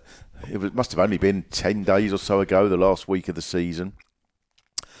autumn, but must have only been 10 days or so ago, the last week of the season.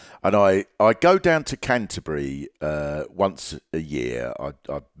 And I go down to Canterbury once a year. I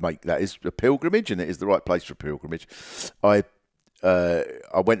make that is a pilgrimage, and it is the right place for a pilgrimage. I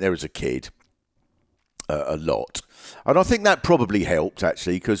went there as a kid a lot, and I think that probably helped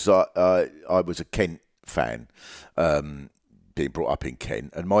actually because I was a Kent fan, being brought up in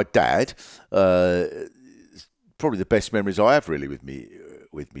Kent, and my dad probably the best memories I have really with me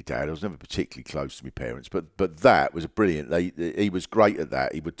with me dad. I was never particularly close to my parents, but that was brilliant. He was great at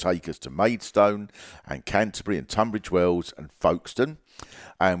that. He would take us to Maidstone and Canterbury and Tunbridge Wells and Folkestone,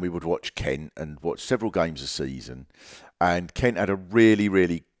 and we would watch Kent and watch several games a season. And Kent had a really,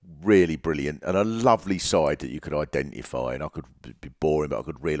 really, really brilliant and a lovely side that you could identify, and I could be boring, but I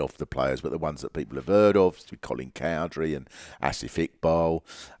could reel off the players, but the ones that people have heard of, Colin Cowdrey and Asif Iqbal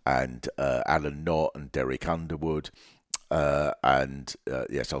and Alan Knott and Derek Underwood.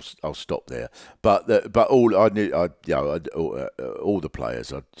 Yes, I'll stop there. But all I knew, all the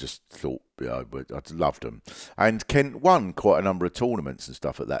players, I just thought I loved them. And Kent won quite a number of tournaments and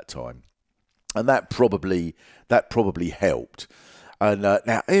stuff at that time, and that probably helped. And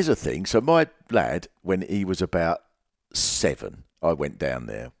now here's the thing. So my lad, when he was about 7, I went down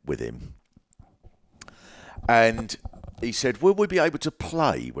there with him, and he said, "Will we be able to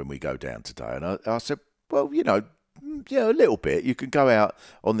play when we go down today?" And I said, "Well, yeah, a little bit. You can go out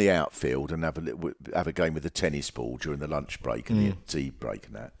on the outfield and have a game with the tennis ball during the lunch break and the tea break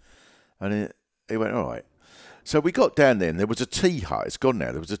and that." And he went, "All right." So we got down there, and there was a tea hut. It's gone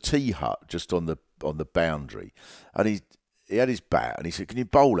now. There was a tea hut just on the boundary, and he had his bat, and he said, "Can you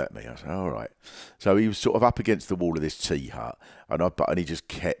bowl at me?" I said, "All right." So he was sort of up against the wall of this tea hut, and he just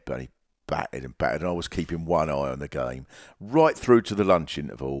kept, and he batted and batted, and I was keeping one eye on the game right through to the lunch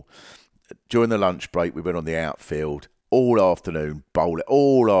interval. During the lunch break, we went on the outfield all afternoon, bowling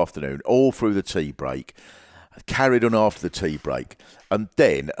all afternoon, all through the tea break, carried on after the tea break. And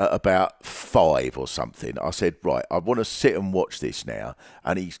then at about 5 or something, I said, "Right, I want to sit and watch this now."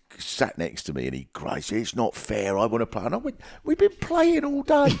 And he sat next to me and he cried, "It's not fair, I want to play." And I went, "We've been playing all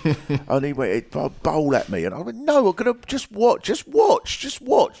day." And he went, "Bowl at me." And I went, "No, we're going to just watch, just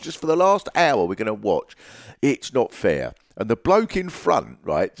for the last hour, we're going to watch. It's not fair." And the bloke in front,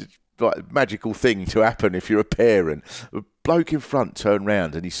 right, like a magical thing to happen if you're a parent, the bloke in front turned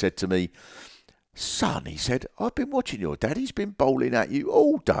round and he said to me, "Son," he said, "I've been watching your dad. He's been bowling at you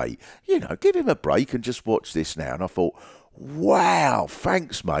all day. Give him a break and just watch this now." And I thought, "Wow,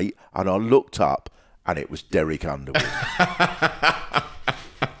 thanks, mate." And I looked up and it was Derek Underwood.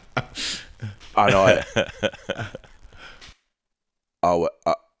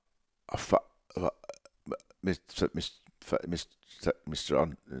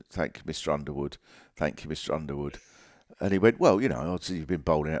 And thank you, Mr. Underwood. Thank you, Mr. Underwood. And he went, "Well, obviously you've been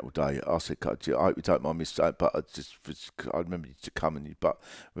bowling out all day." I said, "I hope you don't mind, Mr. But I remember you to come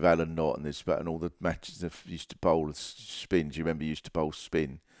with Alan Knott and all the matches that used to bowl spin. Do you remember you used to bowl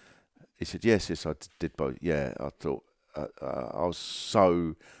spin?" He said, Yes, I did bowl. Yeah, I thought I was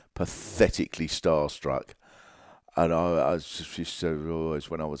so pathetically starstruck, and I used to always,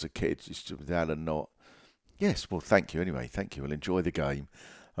 when I was a kid, used to with Alan Knott. "Yes, well, thank you anyway. Thank you. I'll enjoy the game."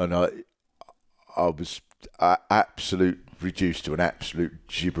 And I was reduced to an absolute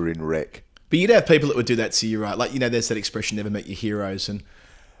gibbering wreck. But you'd have people that would do that to you, right? Like, there's that expression, "Never met your heroes," and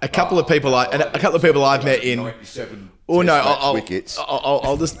a couple of people I've met in. 97 wickets.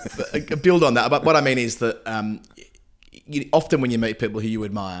 I'll just build on that. But what I mean is that often when you meet people who you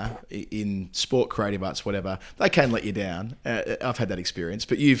admire in sport, creative arts, whatever, they can let you down. I've had that experience,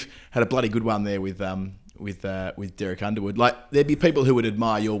 but you've had a bloody good one there with Derek Underwood. Like, there'd be people who would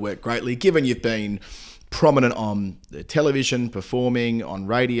admire your work greatly, given you've been prominent on the television, performing on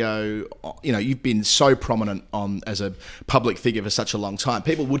radio. You've been so prominent as a public figure for such a long time.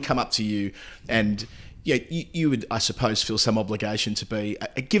 People would come up to you, and you would, I suppose, feel some obligation to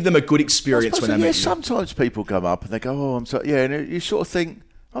give them a good experience when they meet you. Sometimes people come up and they go, "Oh, I'm sorry." Yeah, and you sort of think,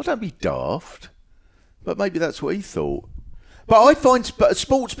 "Oh, don't be daft," but maybe that's what he thought. But I find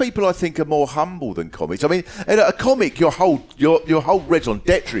sports people, I think, are more humble than comics. I mean, a comic, your whole raison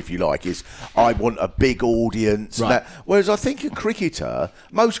d'etre, if you like, is I want a big audience. Right. And that. Whereas I think a cricketer,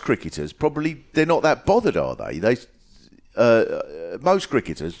 most cricketers, probably they're not that bothered, are they? Most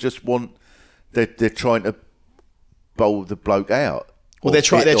cricketers just want they're trying to bowl the bloke out. Well, they're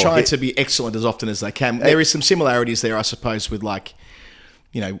trying to be excellent as often as they can. There is some similarities there, I suppose, with like.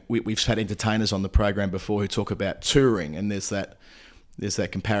 We've had entertainers on the program before who talk about touring, and there's that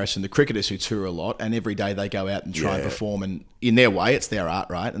comparison. The cricketers who tour a lot, and every day they go out and try and perform, and in their way, it's their art,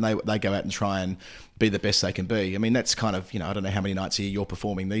 right? And they go out and try and be the best they can be. I mean, that's kind of, I don't know how many nights a year you're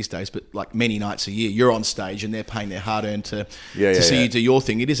performing these days, but like many nights a year, you're on stage and they're paying their hard-earned to see you do your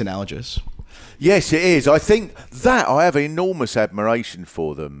thing. It is analogous. Yes, it is. I think that I have enormous admiration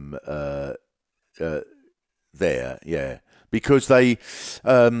for them there, yeah. Because they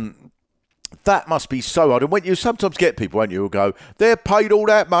That must be so hard. And when you sometimes get people, won't you, who go, they're paid all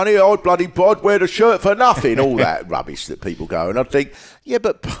that money, I'd bloody bod wear the shirt for nothing, all that rubbish that people go. And I think, yeah,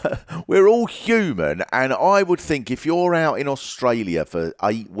 but we're all human. And I would think if you're out in Australia for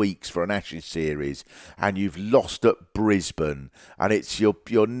 8 weeks for an Ashes series and you've lost at Brisbane and it's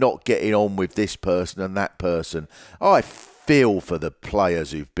you're not getting on with this person and that person, I feel for the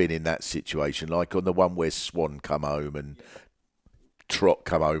players who've been in that situation, like on the one where Swan come home and Trott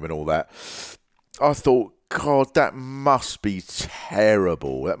come home and all that. I thought, God, that must be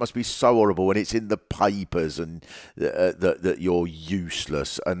terrible. That must be so horrible. And it's in the papers and that you're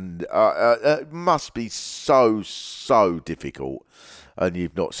useless. And it must be so difficult. And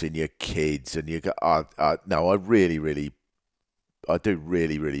you've not seen your kids. And you go, no, I do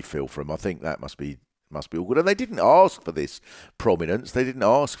really feel for them. I think that must be all good. And they didn't ask for this prominence. They didn't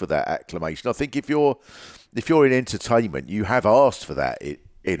ask for that acclamation. I think if you're in entertainment, you have asked for that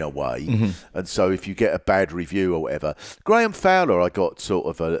in a way. Mm-hmm. And so if you get a bad review or whatever. Graham Fowler I got sort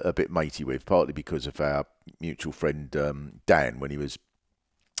of a bit matey with, partly because of our mutual friend Dan, when he was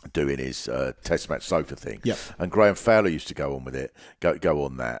doing his test match sofa thing. Yep. And Graham Fowler used to go on with it, go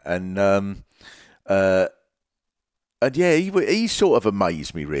on that. And yeah, he sort of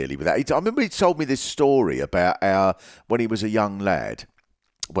amazed me really with that. I remember he told me this story about when he was a young lad.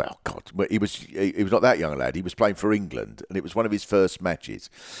 Well, God, he was not that young a lad. He was playing for England, and it was one of his first matches.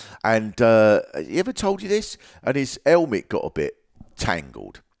 And he ever told you this? And his helmet got a bit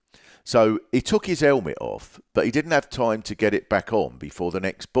tangled. So he took his helmet off, but he didn't have time to get it back on before the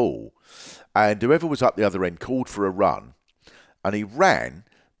next ball. And whoever was up the other end called for a run, and he ran,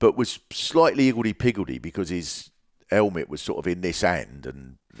 but was slightly higgledy-piggledy because his helmet was sort of in this hand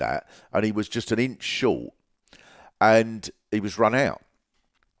and that, and he was just an inch short, and he was run out.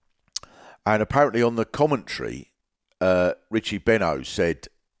 And apparently on the commentary, Richie Benaud said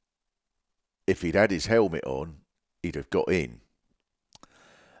if he'd had his helmet on, he'd have got in.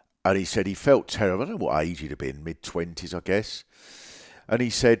 And he said he felt terrible. I don't know what age he'd have been, mid-20s, I guess. And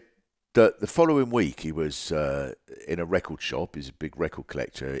he said that the following week he was in a record shop. He's a big record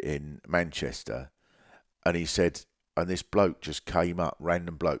collector in Manchester. And he said, and this bloke just came up,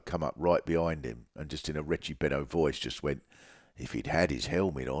 random bloke come up right behind him, and just in a Richie Benaud voice just went, if he'd had his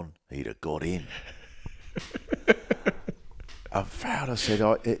helmet on, he'd have got in. And Fowler said,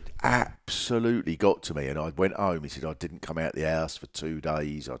 it absolutely got to me. And I went home. He said, I didn't come out the house for 2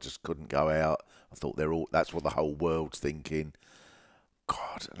 days. I just couldn't go out. I thought that's what the whole world's thinking.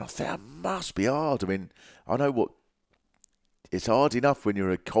 God, and I think that must be hard. I mean, I know it's hard enough when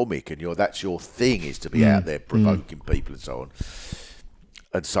you're a comic and that's your thing, is to be out there provoking people and so on.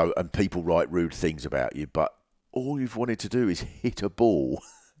 And people write rude things about you, but all you've wanted to do is hit a ball.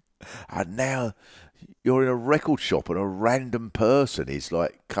 And now you're in a record shop and a random person is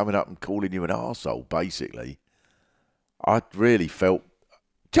like coming up and calling you an arsehole, basically. I really felt...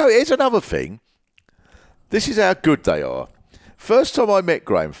 Joe, here's another thing. This is how good they are. First time I met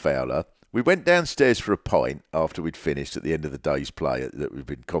Graham Fowler, we went downstairs for a pint after we'd finished at the end of the day's play that we've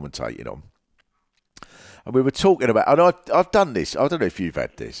been commentating on. And we were talking about, and I've done this, I don't know if you've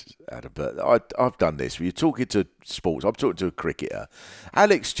had this, Adam, but I've done this. When you're talking to sports, I'm talking to a cricketer.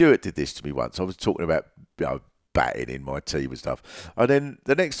 Alex Stewart did this to me once. I was talking about batting in my team and stuff. And then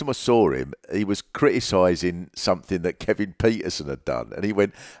the next time I saw him, he was criticising something that Kevin Peterson had done. And he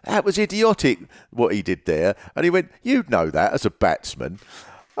went, that was idiotic what he did there. And he went, you'd know that as a batsman.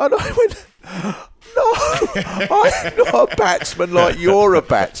 And I went, no, I'm not a batsman like you're a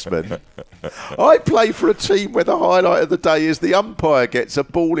batsman. I play for a team where the highlight of the day is the umpire gets a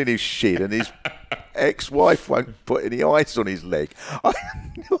ball in his shin and his ex-wife won't put any ice on his leg. I've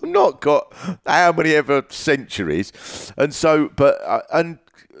not got how many ever centuries. And so, I'm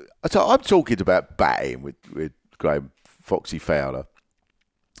talking about batting with Graham Foxy Fowler.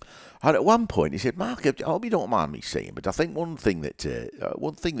 And at one point he said, Mark, I hope you don't mind me saying, but I think one thing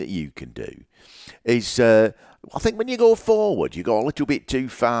that you can do is, I think when you go forward, you go a little bit too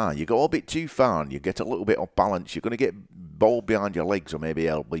far. You go a bit too far and you get a little bit off balance. You're going to get ball behind your legs or maybe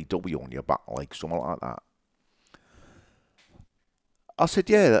LBW on your back legs, something like that. I said,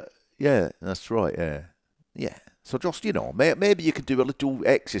 yeah, that's right, yeah. So just, maybe you could do a little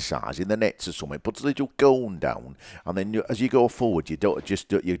exercise in the nets or something. Put a little cone down, and then as you go forward, you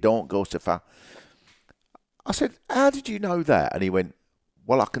don't go so far. I said, how did you know that? And he went,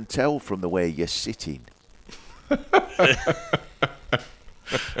 well, I can tell from the way you're sitting.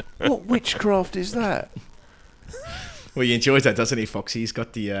 What witchcraft is that? Well, he enjoys that, doesn't he, Foxy? He's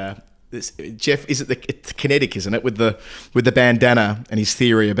got the Jeff. Is it the kinetic? Isn't it with the bandana and his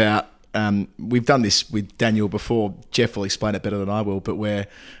theory about we've done this with Daniel before. Jeff will explain it better than I will, but where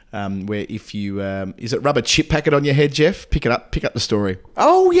if you is it rubber chip packet on your head, Jeff? Pick up the story.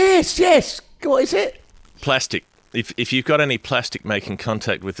 Oh yes. What is it? Plastic. If you've got any plastic making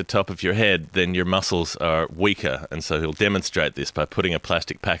contact with the top of your head, then your muscles are weaker. And so he'll demonstrate this by putting a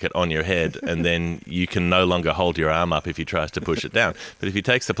plastic packet on your head, and then you can no longer hold your arm up if he tries to push it down. But if he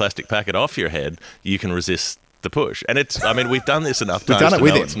takes the plastic packet off your head, you can resist the push. And we've done this enough times to know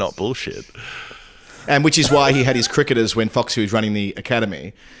it's not bullshit. And which is why he had his cricketers, when Foxy was running the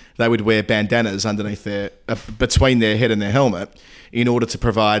academy, they would wear bandanas underneath between their head and their helmet, in order to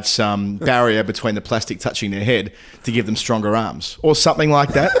provide some barrier between the plastic touching their head to give them stronger arms, or something like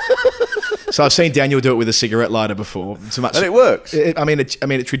that. So I've seen Daniel do it with a cigarette lighter before. And it works. I mean,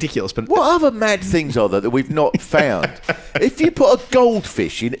 it's ridiculous. But what other mad things are there that we've not found? If you put a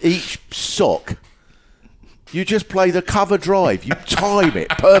goldfish in each sock, you just play the cover drive. You time it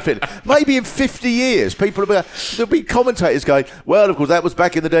perfect. Maybe in 50 years, there'll be commentators going, well, of course, that was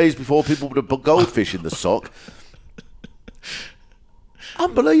back in the days before people would have put goldfish in the sock.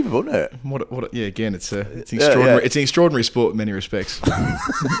 Unbelievable, isn't it? Yeah, again, it's extraordinary. Yeah. It's an extraordinary sport in many respects.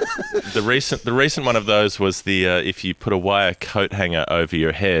 The recent one of those was if you put a wire coat hanger over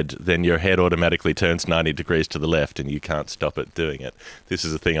your head, then your head automatically turns 90 degrees to the left, and you can't stop it doing it. This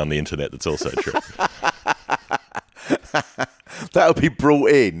is a thing on the internet that's also true. That'll be brought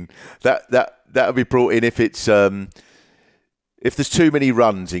in. That'll be brought in if it's if there's too many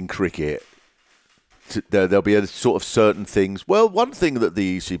runs in cricket. There'll be a sort of certain things. Well, one thing that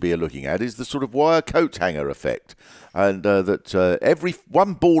the ECB are looking at is the sort of wire coat hanger effect, and that every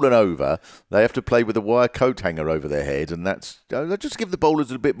one ball and over, they have to play with a wire coat hanger over their head, and that's they'll just give the bowlers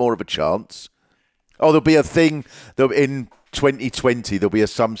a bit more of a chance. Oh, there'll be a thing in 2020. There'll be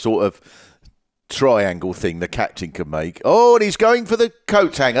some sort of triangle thing the captain can make. Oh, and he's going for the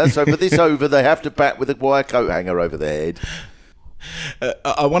coat hanger. So for this over, they have to bat with a wire coat hanger over their head.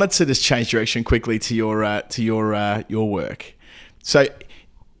 I wanted to just change direction quickly to your work. So it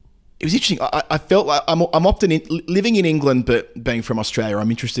was interesting. I felt like I'm often living in England, but being from Australia,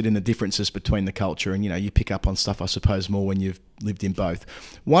 I'm interested in the differences between the culture, and you pick up on stuff, I suppose, more when you've lived in both.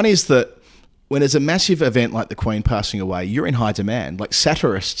 One is that when there's a massive event like the Queen passing away, you're in high demand. Like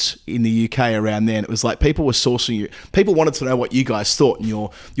satirists in the UK around then, it was like people were sourcing you. People wanted to know what you guys thought and your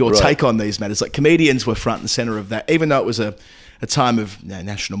right. take on these matters. Like comedians were front and centre of that, even though it was a time of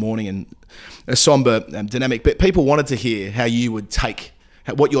national mourning and a somber dynamic. But people wanted to hear how you would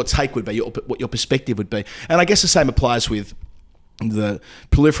what your take would be, what your perspective would be. And I guess the same applies with the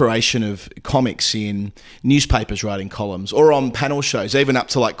proliferation of comics in newspapers writing columns or on panel shows, even up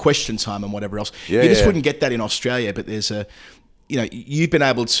to like Question Time and whatever else. You just wouldn't get that in Australia, but there's you've been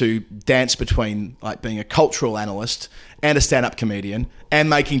able to dance between like being a cultural analyst and a stand-up comedian and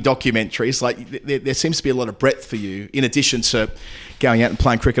making documentaries. Like there seems to be a lot of breadth for you in addition to going out and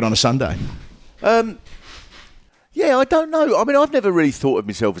playing cricket on a Sunday. Yeah, I don't know. I mean, I've never really thought of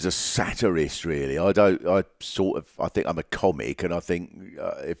myself as a satirist, really. I think I'm a comic, and I think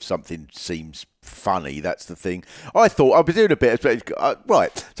if something seems funny, that's the thing. I thought I've been doing a bit of...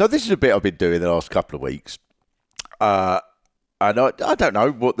 right, so this is a bit I've been doing the last couple of weeks. And I don't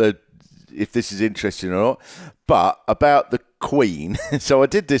know if this is interesting or not, but about the Queen. So I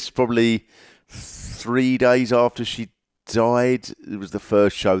did this probably 3 days after she died. It was the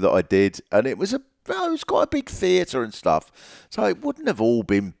first show that I did, and it was quite a big theatre and stuff. So it wouldn't have all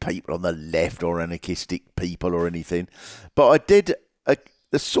been people on the left or anarchistic people or anything. But I did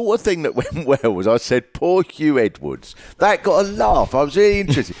the sort of thing that went well was I said, poor Hugh Edwards. That got a laugh. I was really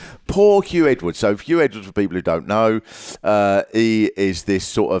interested. Poor Hugh Edwards. So Hugh Edwards, for people who don't know, he is this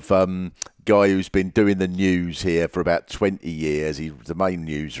sort of guy who's been doing the news here for about 20 years. He's the main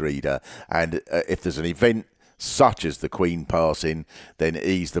newsreader. And if there's an event such as the Queen passing, then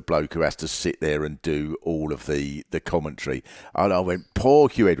he's the bloke who has to sit there and do all of the commentary. And I went, poor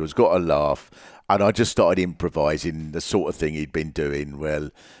Hugh Edwards, got a laugh. And I just started improvising the sort of thing he'd been doing. Well,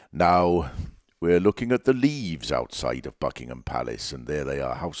 now we're looking at the leaves outside of Buckingham Palace, and there they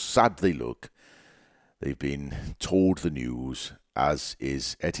are. How sad they look. They've been told the news, as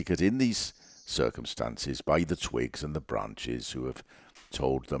is etiquette in these circumstances, by the twigs and the branches who have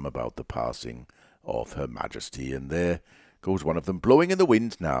told them about the passing of Her Majesty. And there goes one of them, blowing in the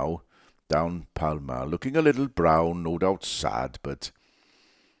wind now, down Pall Mall, looking a little brown, no doubt sad, but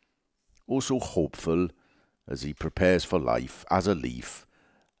also hopeful as he prepares for life as a leaf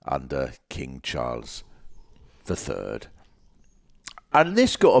under King Charles III. And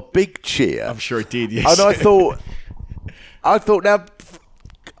this got a big cheer. I'm sure it did, yes. And I thought now,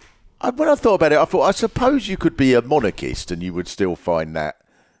 when I thought about it, I thought, I suppose you could be a monarchist and you would still find that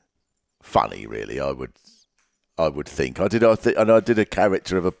funny, really. I would think. I did a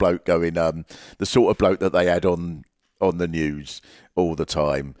character of a bloke going, the sort of bloke that they had on the news all the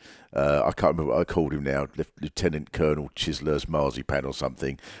time. I can't remember what I called him now, Lieutenant Colonel Chisler's Marzipan or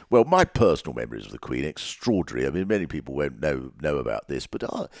something. Well, my personal memories of the Queen, extraordinary. I mean, many people won't know about this, but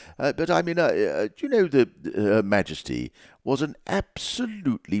I mean, do you know that Her Majesty was an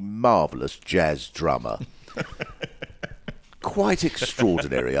absolutely marvellous jazz drummer? Quite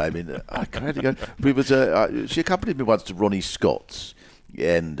extraordinary. I mean, I kind of go. She accompanied me once to Ronnie Scott's,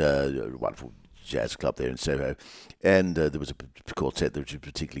 and a wonderful jazz club there in Soho, and there was a quartet that she was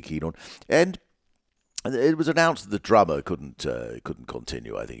particularly keen on, and it was announced that the drummer couldn't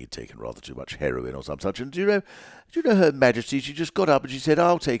continue. I think he'd taken rather too much heroin or some such. And do you know Her Majesty? She just got up and she said,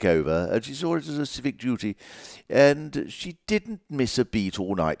 "I'll take over," and she saw it as a civic duty, and she didn't miss a beat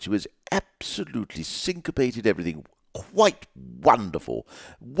all night. She was absolutely syncopated, everything. Quite wonderful.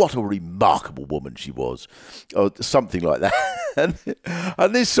 What a remarkable woman she was. Or something like that.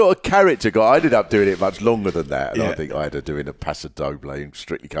 and this sort of character guy, I ended up doing it much longer than that. And I think I had her doing a Paso Doble and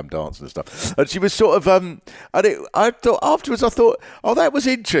Strictly Come Dancing and stuff. And she was sort of, I thought afterwards, oh, that was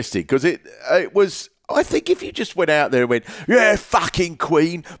interesting because it was. I think if you just went out there and went, yeah, fucking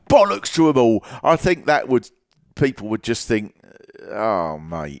Queen, bollocks to them all, I think people would just think, oh,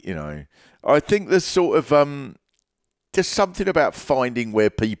 mate, you know. I think there's sort of, there's something about finding where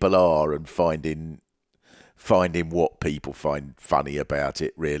people are and finding what people find funny about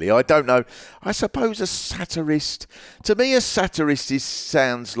it, really. I don't know. I suppose a satirist, to me, a satirist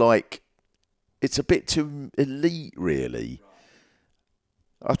sounds like it's a bit too elite, really.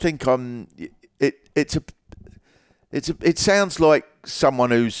 I think it sounds like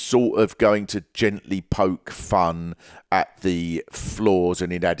someone who's sort of going to gently poke fun at the flaws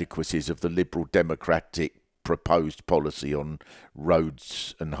and inadequacies of the Liberal Democratic proposed policy on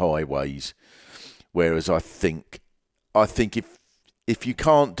roads and highways, whereas I think if you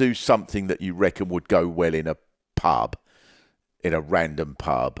can't do something that you reckon would go well in a random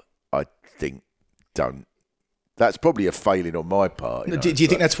pub, I think don't. That's probably a failing on my part. Do you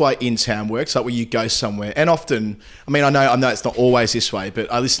think that's why In Town works? Like where you go somewhere, and often, I mean, I know it's not always this way,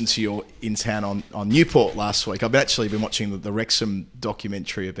 but I listened to your In Town on Newport last week. I've actually been watching the Wrexham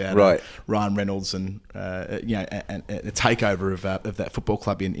documentary about Ryan Reynolds and and the takeover of that football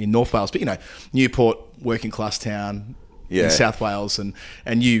club in North Wales. But Newport, working class town in South Wales, and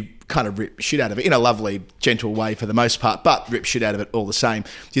you kind of rip shit out of it in a lovely, gentle way for the most part, but rip shit out of it all the same. Do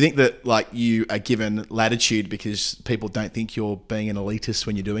you think that like you are given latitude because people don't think you're being an elitist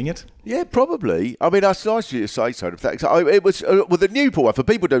when you're doing it? Yeah, probably. I mean, it's nice of you to say so. In fact, it was the Newport. For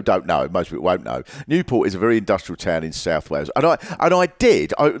people who don't know, most people won't know. Newport is a very industrial town in South Wales, the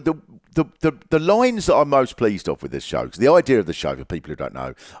lines that I'm most pleased of with this show, because the idea of the show, for people who don't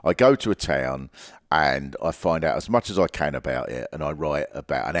know, I go to a town and I find out as much as I can about it, and I write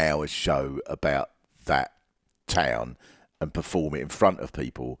about an hour's show about that town and perform it in front of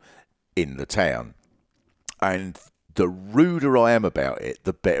people in the town. And the ruder I am about it,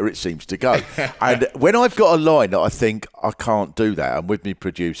 the better it seems to go. And when I've got a line that I think I can't do that, and with me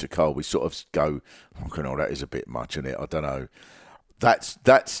producer Carl, we sort of go, oh, that is a bit much, isn't it? I don't know.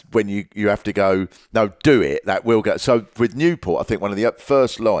 That's when you have to go, no, do it. That will go. So with Newport, I think one of the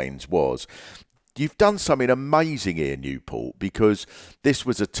first lines was, you've done something amazing here, Newport, because this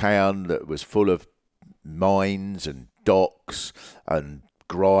was a town that was full of mines and docks and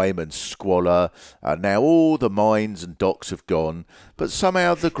grime and squalor. And now all the mines and docks have gone, but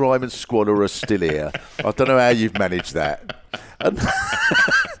somehow the grime and squalor are still here. I don't know how you've managed that. And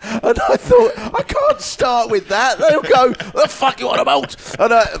I thought, I can't start with that. They'll go, the fuck you on about?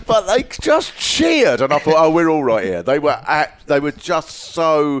 But they just cheered, and I thought, oh, we're all right here. They were just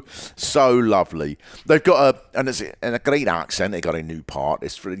so lovely. They've got a great accent. They got a new part.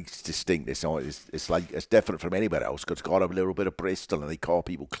 It's really distinct. It's like it's different from anywhere else. Cause it's got a little bit of Bristol, and they call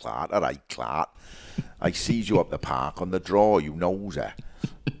people Clark. All right, Clark. I sees you up the park on the draw, you noser.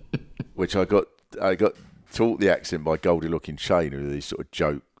 Which I got taught the accent by Goldie Looking Shane, who are these sort of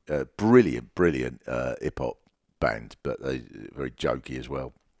joke, brilliant hip hop band, but they very jokey as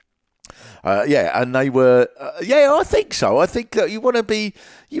well. And they were, I think so. I think that you want to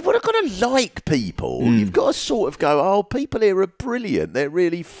kind of like people. You've got to sort of go, oh, people here are brilliant. They're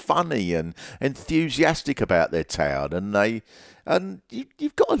really funny and enthusiastic about their town, and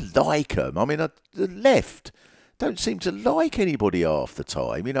you've got to like them. I mean, the left don't seem to like anybody half the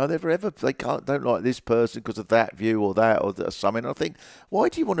time. They don't like this person because of that view or that or something. I think, why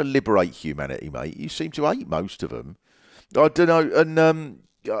do you want to liberate humanity, mate? You seem to hate most of them. I don't know. And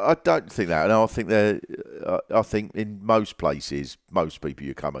I don't think that. And I think in most places, most people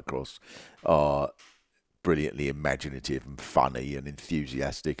you come across are brilliantly imaginative and funny and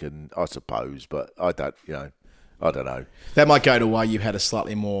enthusiastic, and I suppose, but I don't know. That might go to why you had a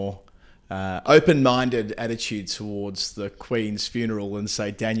slightly more open-minded attitude towards the Queen's funeral and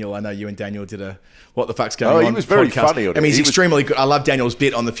say, Daniel, I know you and Daniel did a What the Fuck's Going On podcast. He was very funny on it. I mean, he's extremely good. I love Daniel's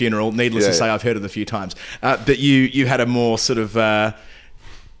bit on the funeral. Needless to say, I've heard it a few times. But you had a more sort of, I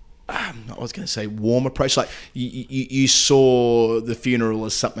was going to say warm approach. Like you saw the funeral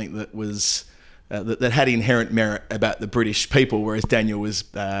as something that was... that had inherent merit about the British people, whereas Daniel was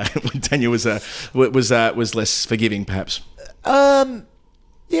less forgiving, perhaps.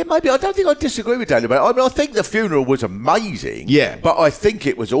 Yeah, maybe. I don't think I disagree with Daniel. I mean, I think the funeral was amazing. Yeah, but I think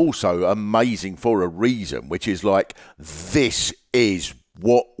it was also amazing for a reason, which is like, this is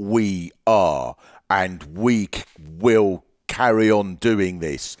what we are, and we will carry on doing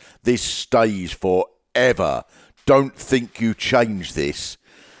this. This stays forever. Don't think you change this.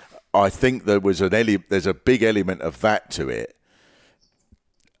 I think there's a big element of that to it,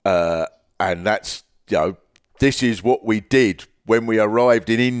 and that's, this is what we did when we arrived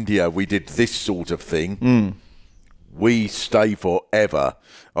in India. We did this sort of thing. We stay forever.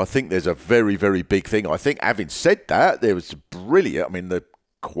 I think there's a very, very big thing. I think, having said that, there was brilliant. I mean, the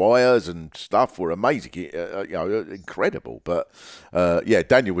choirs and stuff were amazing, incredible. But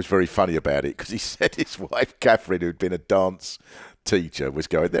Daniel was very funny about it, because he said his wife Catherine, who'd been a dance teacher, was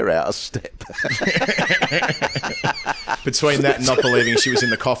going, they're out of step. Between that and not believing she was in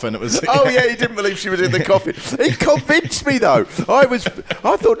the coffin, it was... he didn't believe she was in the coffin. He convinced me, though. I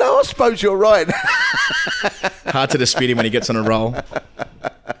thought, no, I suppose you're right. Hard to dispute him when he gets on a roll.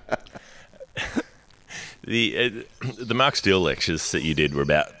 The Mark Steele lectures that you did were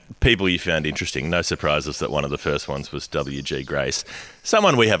about people you found interesting. No surprises that one of the first ones was W.G. Grace,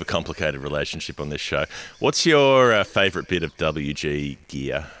 someone we have a complicated relationship on this show. What's your favourite bit of W.G.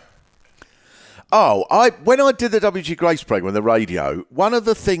 gear? When I did the W.G. Grace program on the radio, one of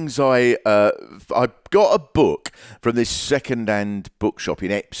the things I got a book from this second-hand bookshop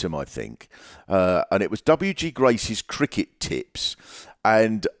in Epsom, I think, and it was W.G. Grace's cricket tips,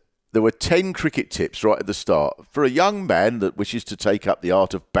 and there were 10 cricket tips right at the start for a young man that wishes to take up the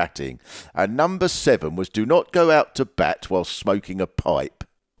art of batting. And number 7 was, do not go out to bat while smoking a pipe.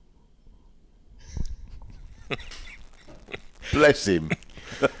 Bless him.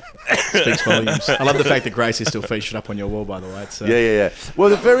 Speaks volumes. I love the fact that Grace is still featured up on your wall, by the way. Yeah. Well,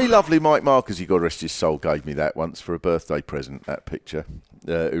 the very lovely Mike Markers, he God rest his soul, gave me that once for a birthday present, that picture.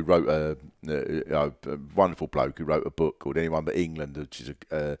 Who wrote a wonderful bloke who wrote a book called Anyone But England, which is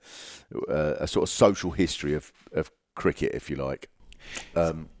a sort of social history of cricket, if you like.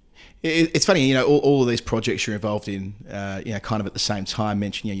 It's funny, all of these projects you're involved in, kind of at the same time.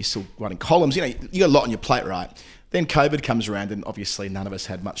 Mention, you're still writing columns. You got a lot on your plate, right? Then COVID comes around, and obviously none of us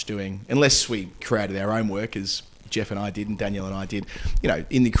had much doing, unless we created our own work, as Jeff and I did, and Daniel and I did.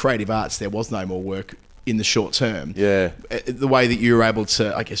 In the creative arts, there was no more work in the short term. Yeah. The way that you were able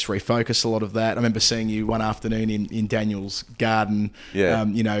to, I guess, refocus a lot of that. I remember seeing you one afternoon in Daniel's garden. Yeah.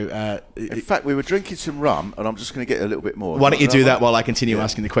 In fact, we were drinking some rum, and I'm just going to get a little bit more. Why don't you do that while I continue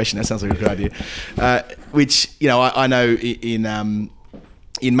asking the question? That sounds like a good idea. Which, I know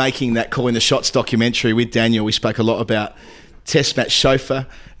in making that Calling the Shots documentary with Daniel, we spoke a lot about Test Match Chauffeur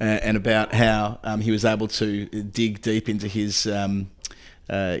and about how he was able to dig deep into his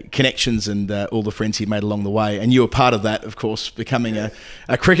connections and all the friends he made along the way. And you were part of that, of course, becoming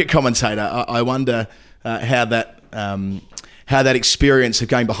a cricket commentator. I wonder how that experience of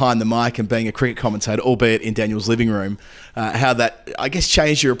going behind the mic and being a cricket commentator, albeit in Daniel's living room, how that, I guess,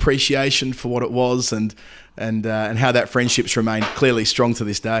 changed your appreciation for what it was, and how that friendship's remained clearly strong to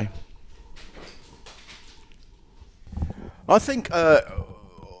this day. I think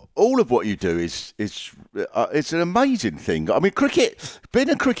all of what you do is it's an amazing thing. I mean, being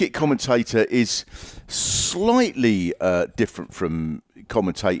a cricket commentator is slightly different from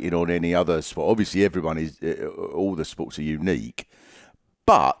commentating on any other sport. Obviously, all the sports are unique,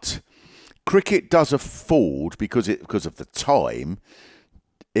 but cricket does afford, because of the time,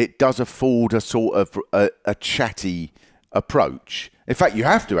 it does afford a sort of a chatty approach. In fact, you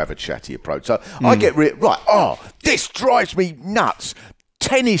have to have a chatty approach. So I get this drives me nuts.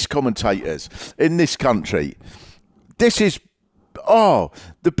 Tennis commentators in this country. This is the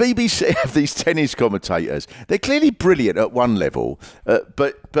BBC have these tennis commentators. They're clearly brilliant at one level,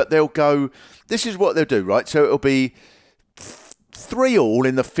 but they'll go. This is what they'll do, right? So it'll be 3-3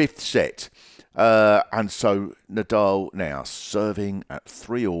 in the 5th set. And so Nadal now serving at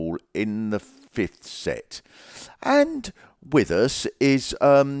 3-all in the 5th set. And with us is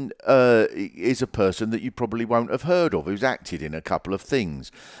a person that you probably won't have heard of, who's acted in a couple of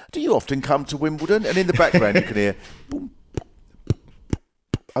things. Do you often come to Wimbledon? And in the background you can hear boom,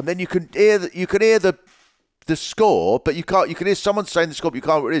 and then you can hear the score, but you can't. You can hear someone saying the score, but you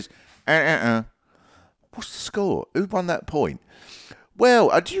can't. What it is? What's the score? Who won that point?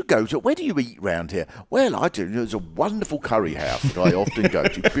 Well, do you go to, where do you eat round here? Well, I do. There's a wonderful curry house that I often go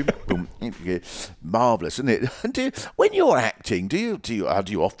to. Boom, boom, marvellous, isn't it? And when you're acting, do you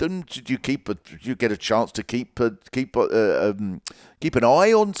often get a chance to keep an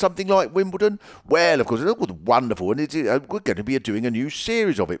eye on something like Wimbledon? Well, of course, it was wonderful, and we're going to be doing a new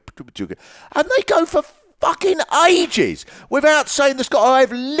series of it, and they go for fucking ages without saying the score. I've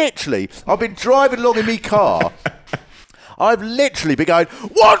been driving along in my car. I've literally been going,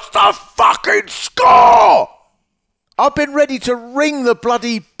 what's the fucking score? I've been ready to ring the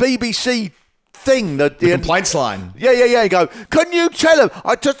bloody BBC thing. The complaints line. Yeah. You go, can you tell them?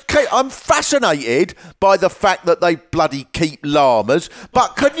 I'm fascinated by the fact that they bloody keep llamas,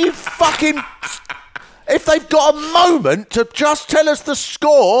 but can you fucking, if they've got a moment to just tell us the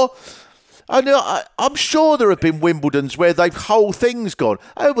score. I'm sure there have been Wimbledons where the whole thing's gone,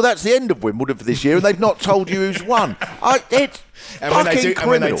 oh, well, that's the end of Wimbledon for this year, and they've not told you who's won. It's when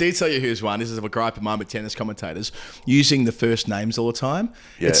they do tell you who's won, this is a gripe of mine with tennis commentators, using the first names all the time.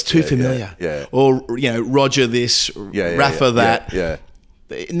 Yeah, it's too familiar. Yeah. Or, Roger this, Rafa that. Yeah.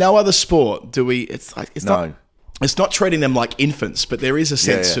 No other sport do we... It's not treating them like infants, but there is a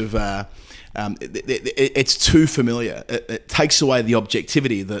sense of... it's too familiar. It takes away the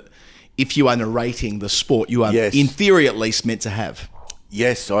objectivity that... if you are narrating the sport, you are, in theory at least, meant to have.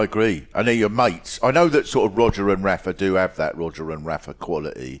 Yes, I agree. I know your mates. I know that sort of Roger and Rafa do have that Roger and Rafa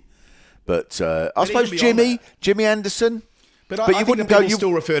quality. But I suppose Jimmy Anderson. But I think people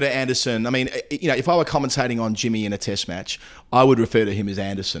still refer to Anderson. I mean, if I were commentating on Jimmy in a test match, I would refer to him as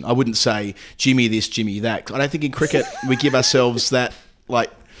Anderson. I wouldn't say Jimmy this, Jimmy that. I don't think in cricket we give ourselves that, like...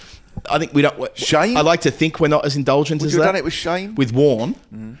 I think we don't... Shane? I like to think we're not as indulgent as that. Would you have done it with Shane? With Warne?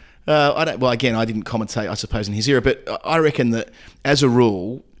 Mm. Well, again, I didn't commentate, I suppose, in his era, but I reckon that as a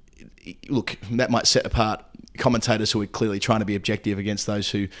rule, look, that might set apart commentators who are clearly trying to be objective against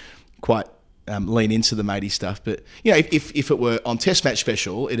those who quite lean into the matey stuff. But if it were on Test Match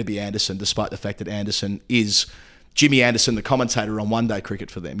Special, it'd be Anderson, despite the fact that Anderson is Jimmy Anderson, the commentator on one-day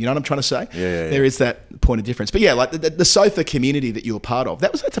cricket for them. You know what I'm trying to say? Yeah. There is that point of difference. But yeah, like the sofa community that you were part of,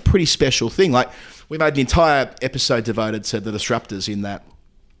 that's a pretty special thing. Like, we made an entire episode devoted to the disruptors in that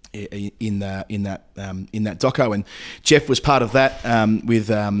doco, and Jeff was part of that with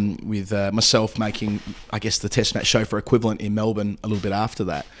myself making, I guess, the Test Match show for Equivalent in Melbourne a little bit after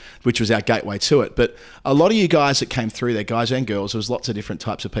that, which was our gateway to it. But a lot of you guys that came through there, guys and girls, there was lots of different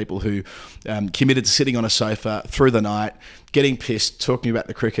types of people who committed to sitting on a sofa through the night, getting pissed, talking about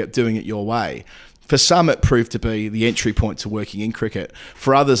the cricket, doing it your way. For some, it proved to be the entry point to working in cricket.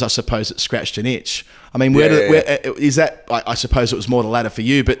 For others, I suppose it scratched an itch. I mean, where is that? I suppose it was more the latter for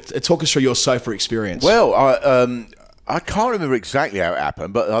you, but talk us through your sofa experience. Well, I can't remember exactly how it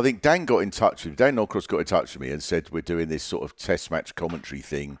happened, but I think Dan Norcross got in touch with me and said we're doing this sort of Test Match commentary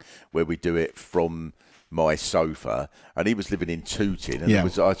thing where we do it from my sofa, and he was living in Tooting, and I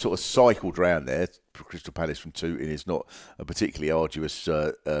sort of cycled around there. Crystal Palace from Tooting is not a particularly arduous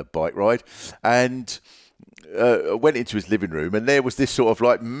bike ride, and went into his living room, and there was this sort of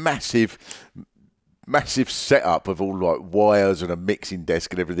like massive setup of all like wires and a mixing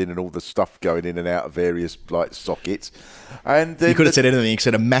desk and everything, and all the stuff going in and out of various like sockets. And then you could have said anything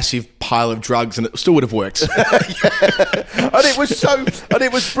except a massive pile of drugs, and it still would have worked. And it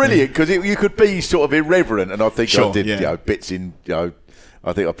was brilliant because you could be sort of irreverent, and I think I did bits in. I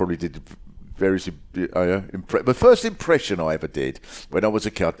think I probably did various. The first impression I ever did when I was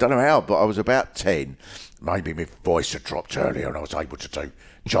a kid, I don't know how, but I was about 10. Maybe my voice had dropped earlier, and I was able to do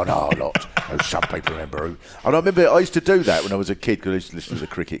John Arlott, who some people remember. And I remember I used to do that when I was a kid because I used to listen to the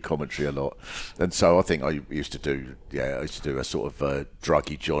cricket commentary a lot. And so I think I used to do a sort of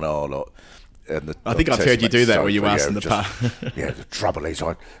druggy John Arlott. I think I've heard you do that where you asked in the past. The trouble is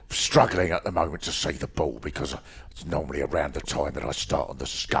I'm struggling at the moment to see the ball because it's normally around the time that I start on the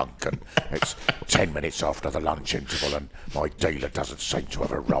skunk, and it's 10 minutes after the lunch interval, and my dealer doesn't seem to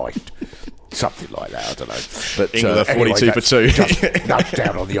have arrived. Something like that, I don't know. But England are 42 for 2. Just nudged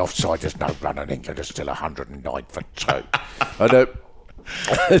down on the offside. There's no run, and England are still 109 for 2.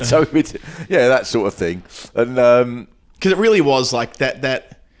 So that sort of thing. And because it really was like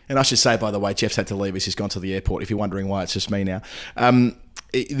that. And I should say, by the way, Jeff's had to leave us. He's gone to the airport. If you're wondering why, it's just me now.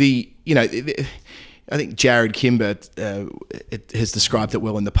 I think Jared Kimber has described it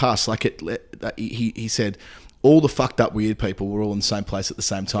well in the past. He said, all the fucked up weird people were all in the same place at the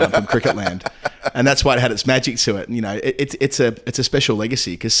same time from Cricketland, and that's why it had its magic to it. It's a special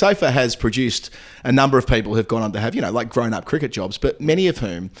legacy because SOFA has produced a number of people who've gone on to have grown up cricket jobs, but many of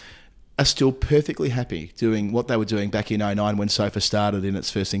whom are still perfectly happy doing what they were doing back in 2009 when SOFA started in its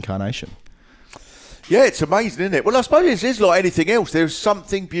first incarnation. Yeah, it's amazing, isn't it? Well, I suppose it's like anything else. There's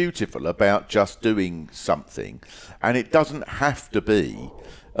something beautiful about just doing something, and it doesn't have to be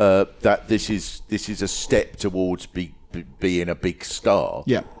that this is a step towards being a big star.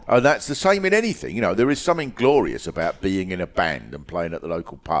 Yeah. And that's the same in anything. There is something glorious about being in a band and playing at the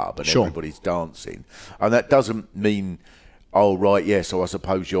local pub and everybody's dancing. And that doesn't mean, oh, right, yeah, so I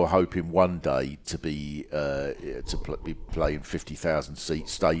suppose you're hoping one day to be playing 50,000-seat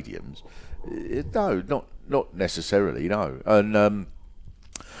stadiums. No, not necessarily, no. And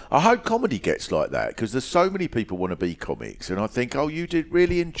I hope comedy gets like that because there's so many people want to be comics, and I think, oh, you did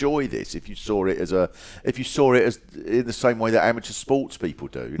really enjoy this if you saw it as in the same way that amateur sports people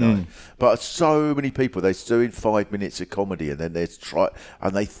do, But so many people, they're doing 5 minutes of comedy and then they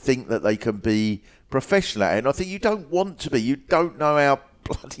think that they can be professional at it, and I think you don't want to be. You don't know how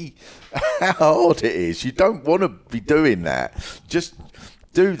hard it is. You don't want to be doing that. Just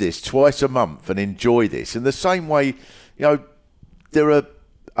do this twice a month and enjoy this. In the same way, there are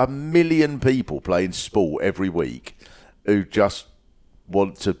 1 million people playing sport every week who just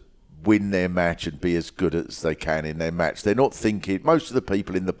want to win their match and be as good as they can in their match. They're not thinking, most of the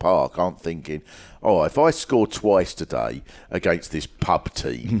people in the park aren't thinking, oh, if I score twice today against this pub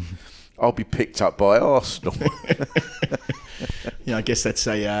team, I'll be picked up by Arsenal. I guess that's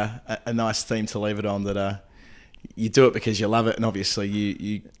a nice theme to leave it on, that you do it because you love it, and obviously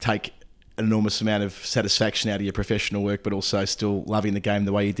you take an enormous amount of satisfaction out of your professional work, but also still loving the game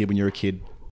the way you did when you were a kid.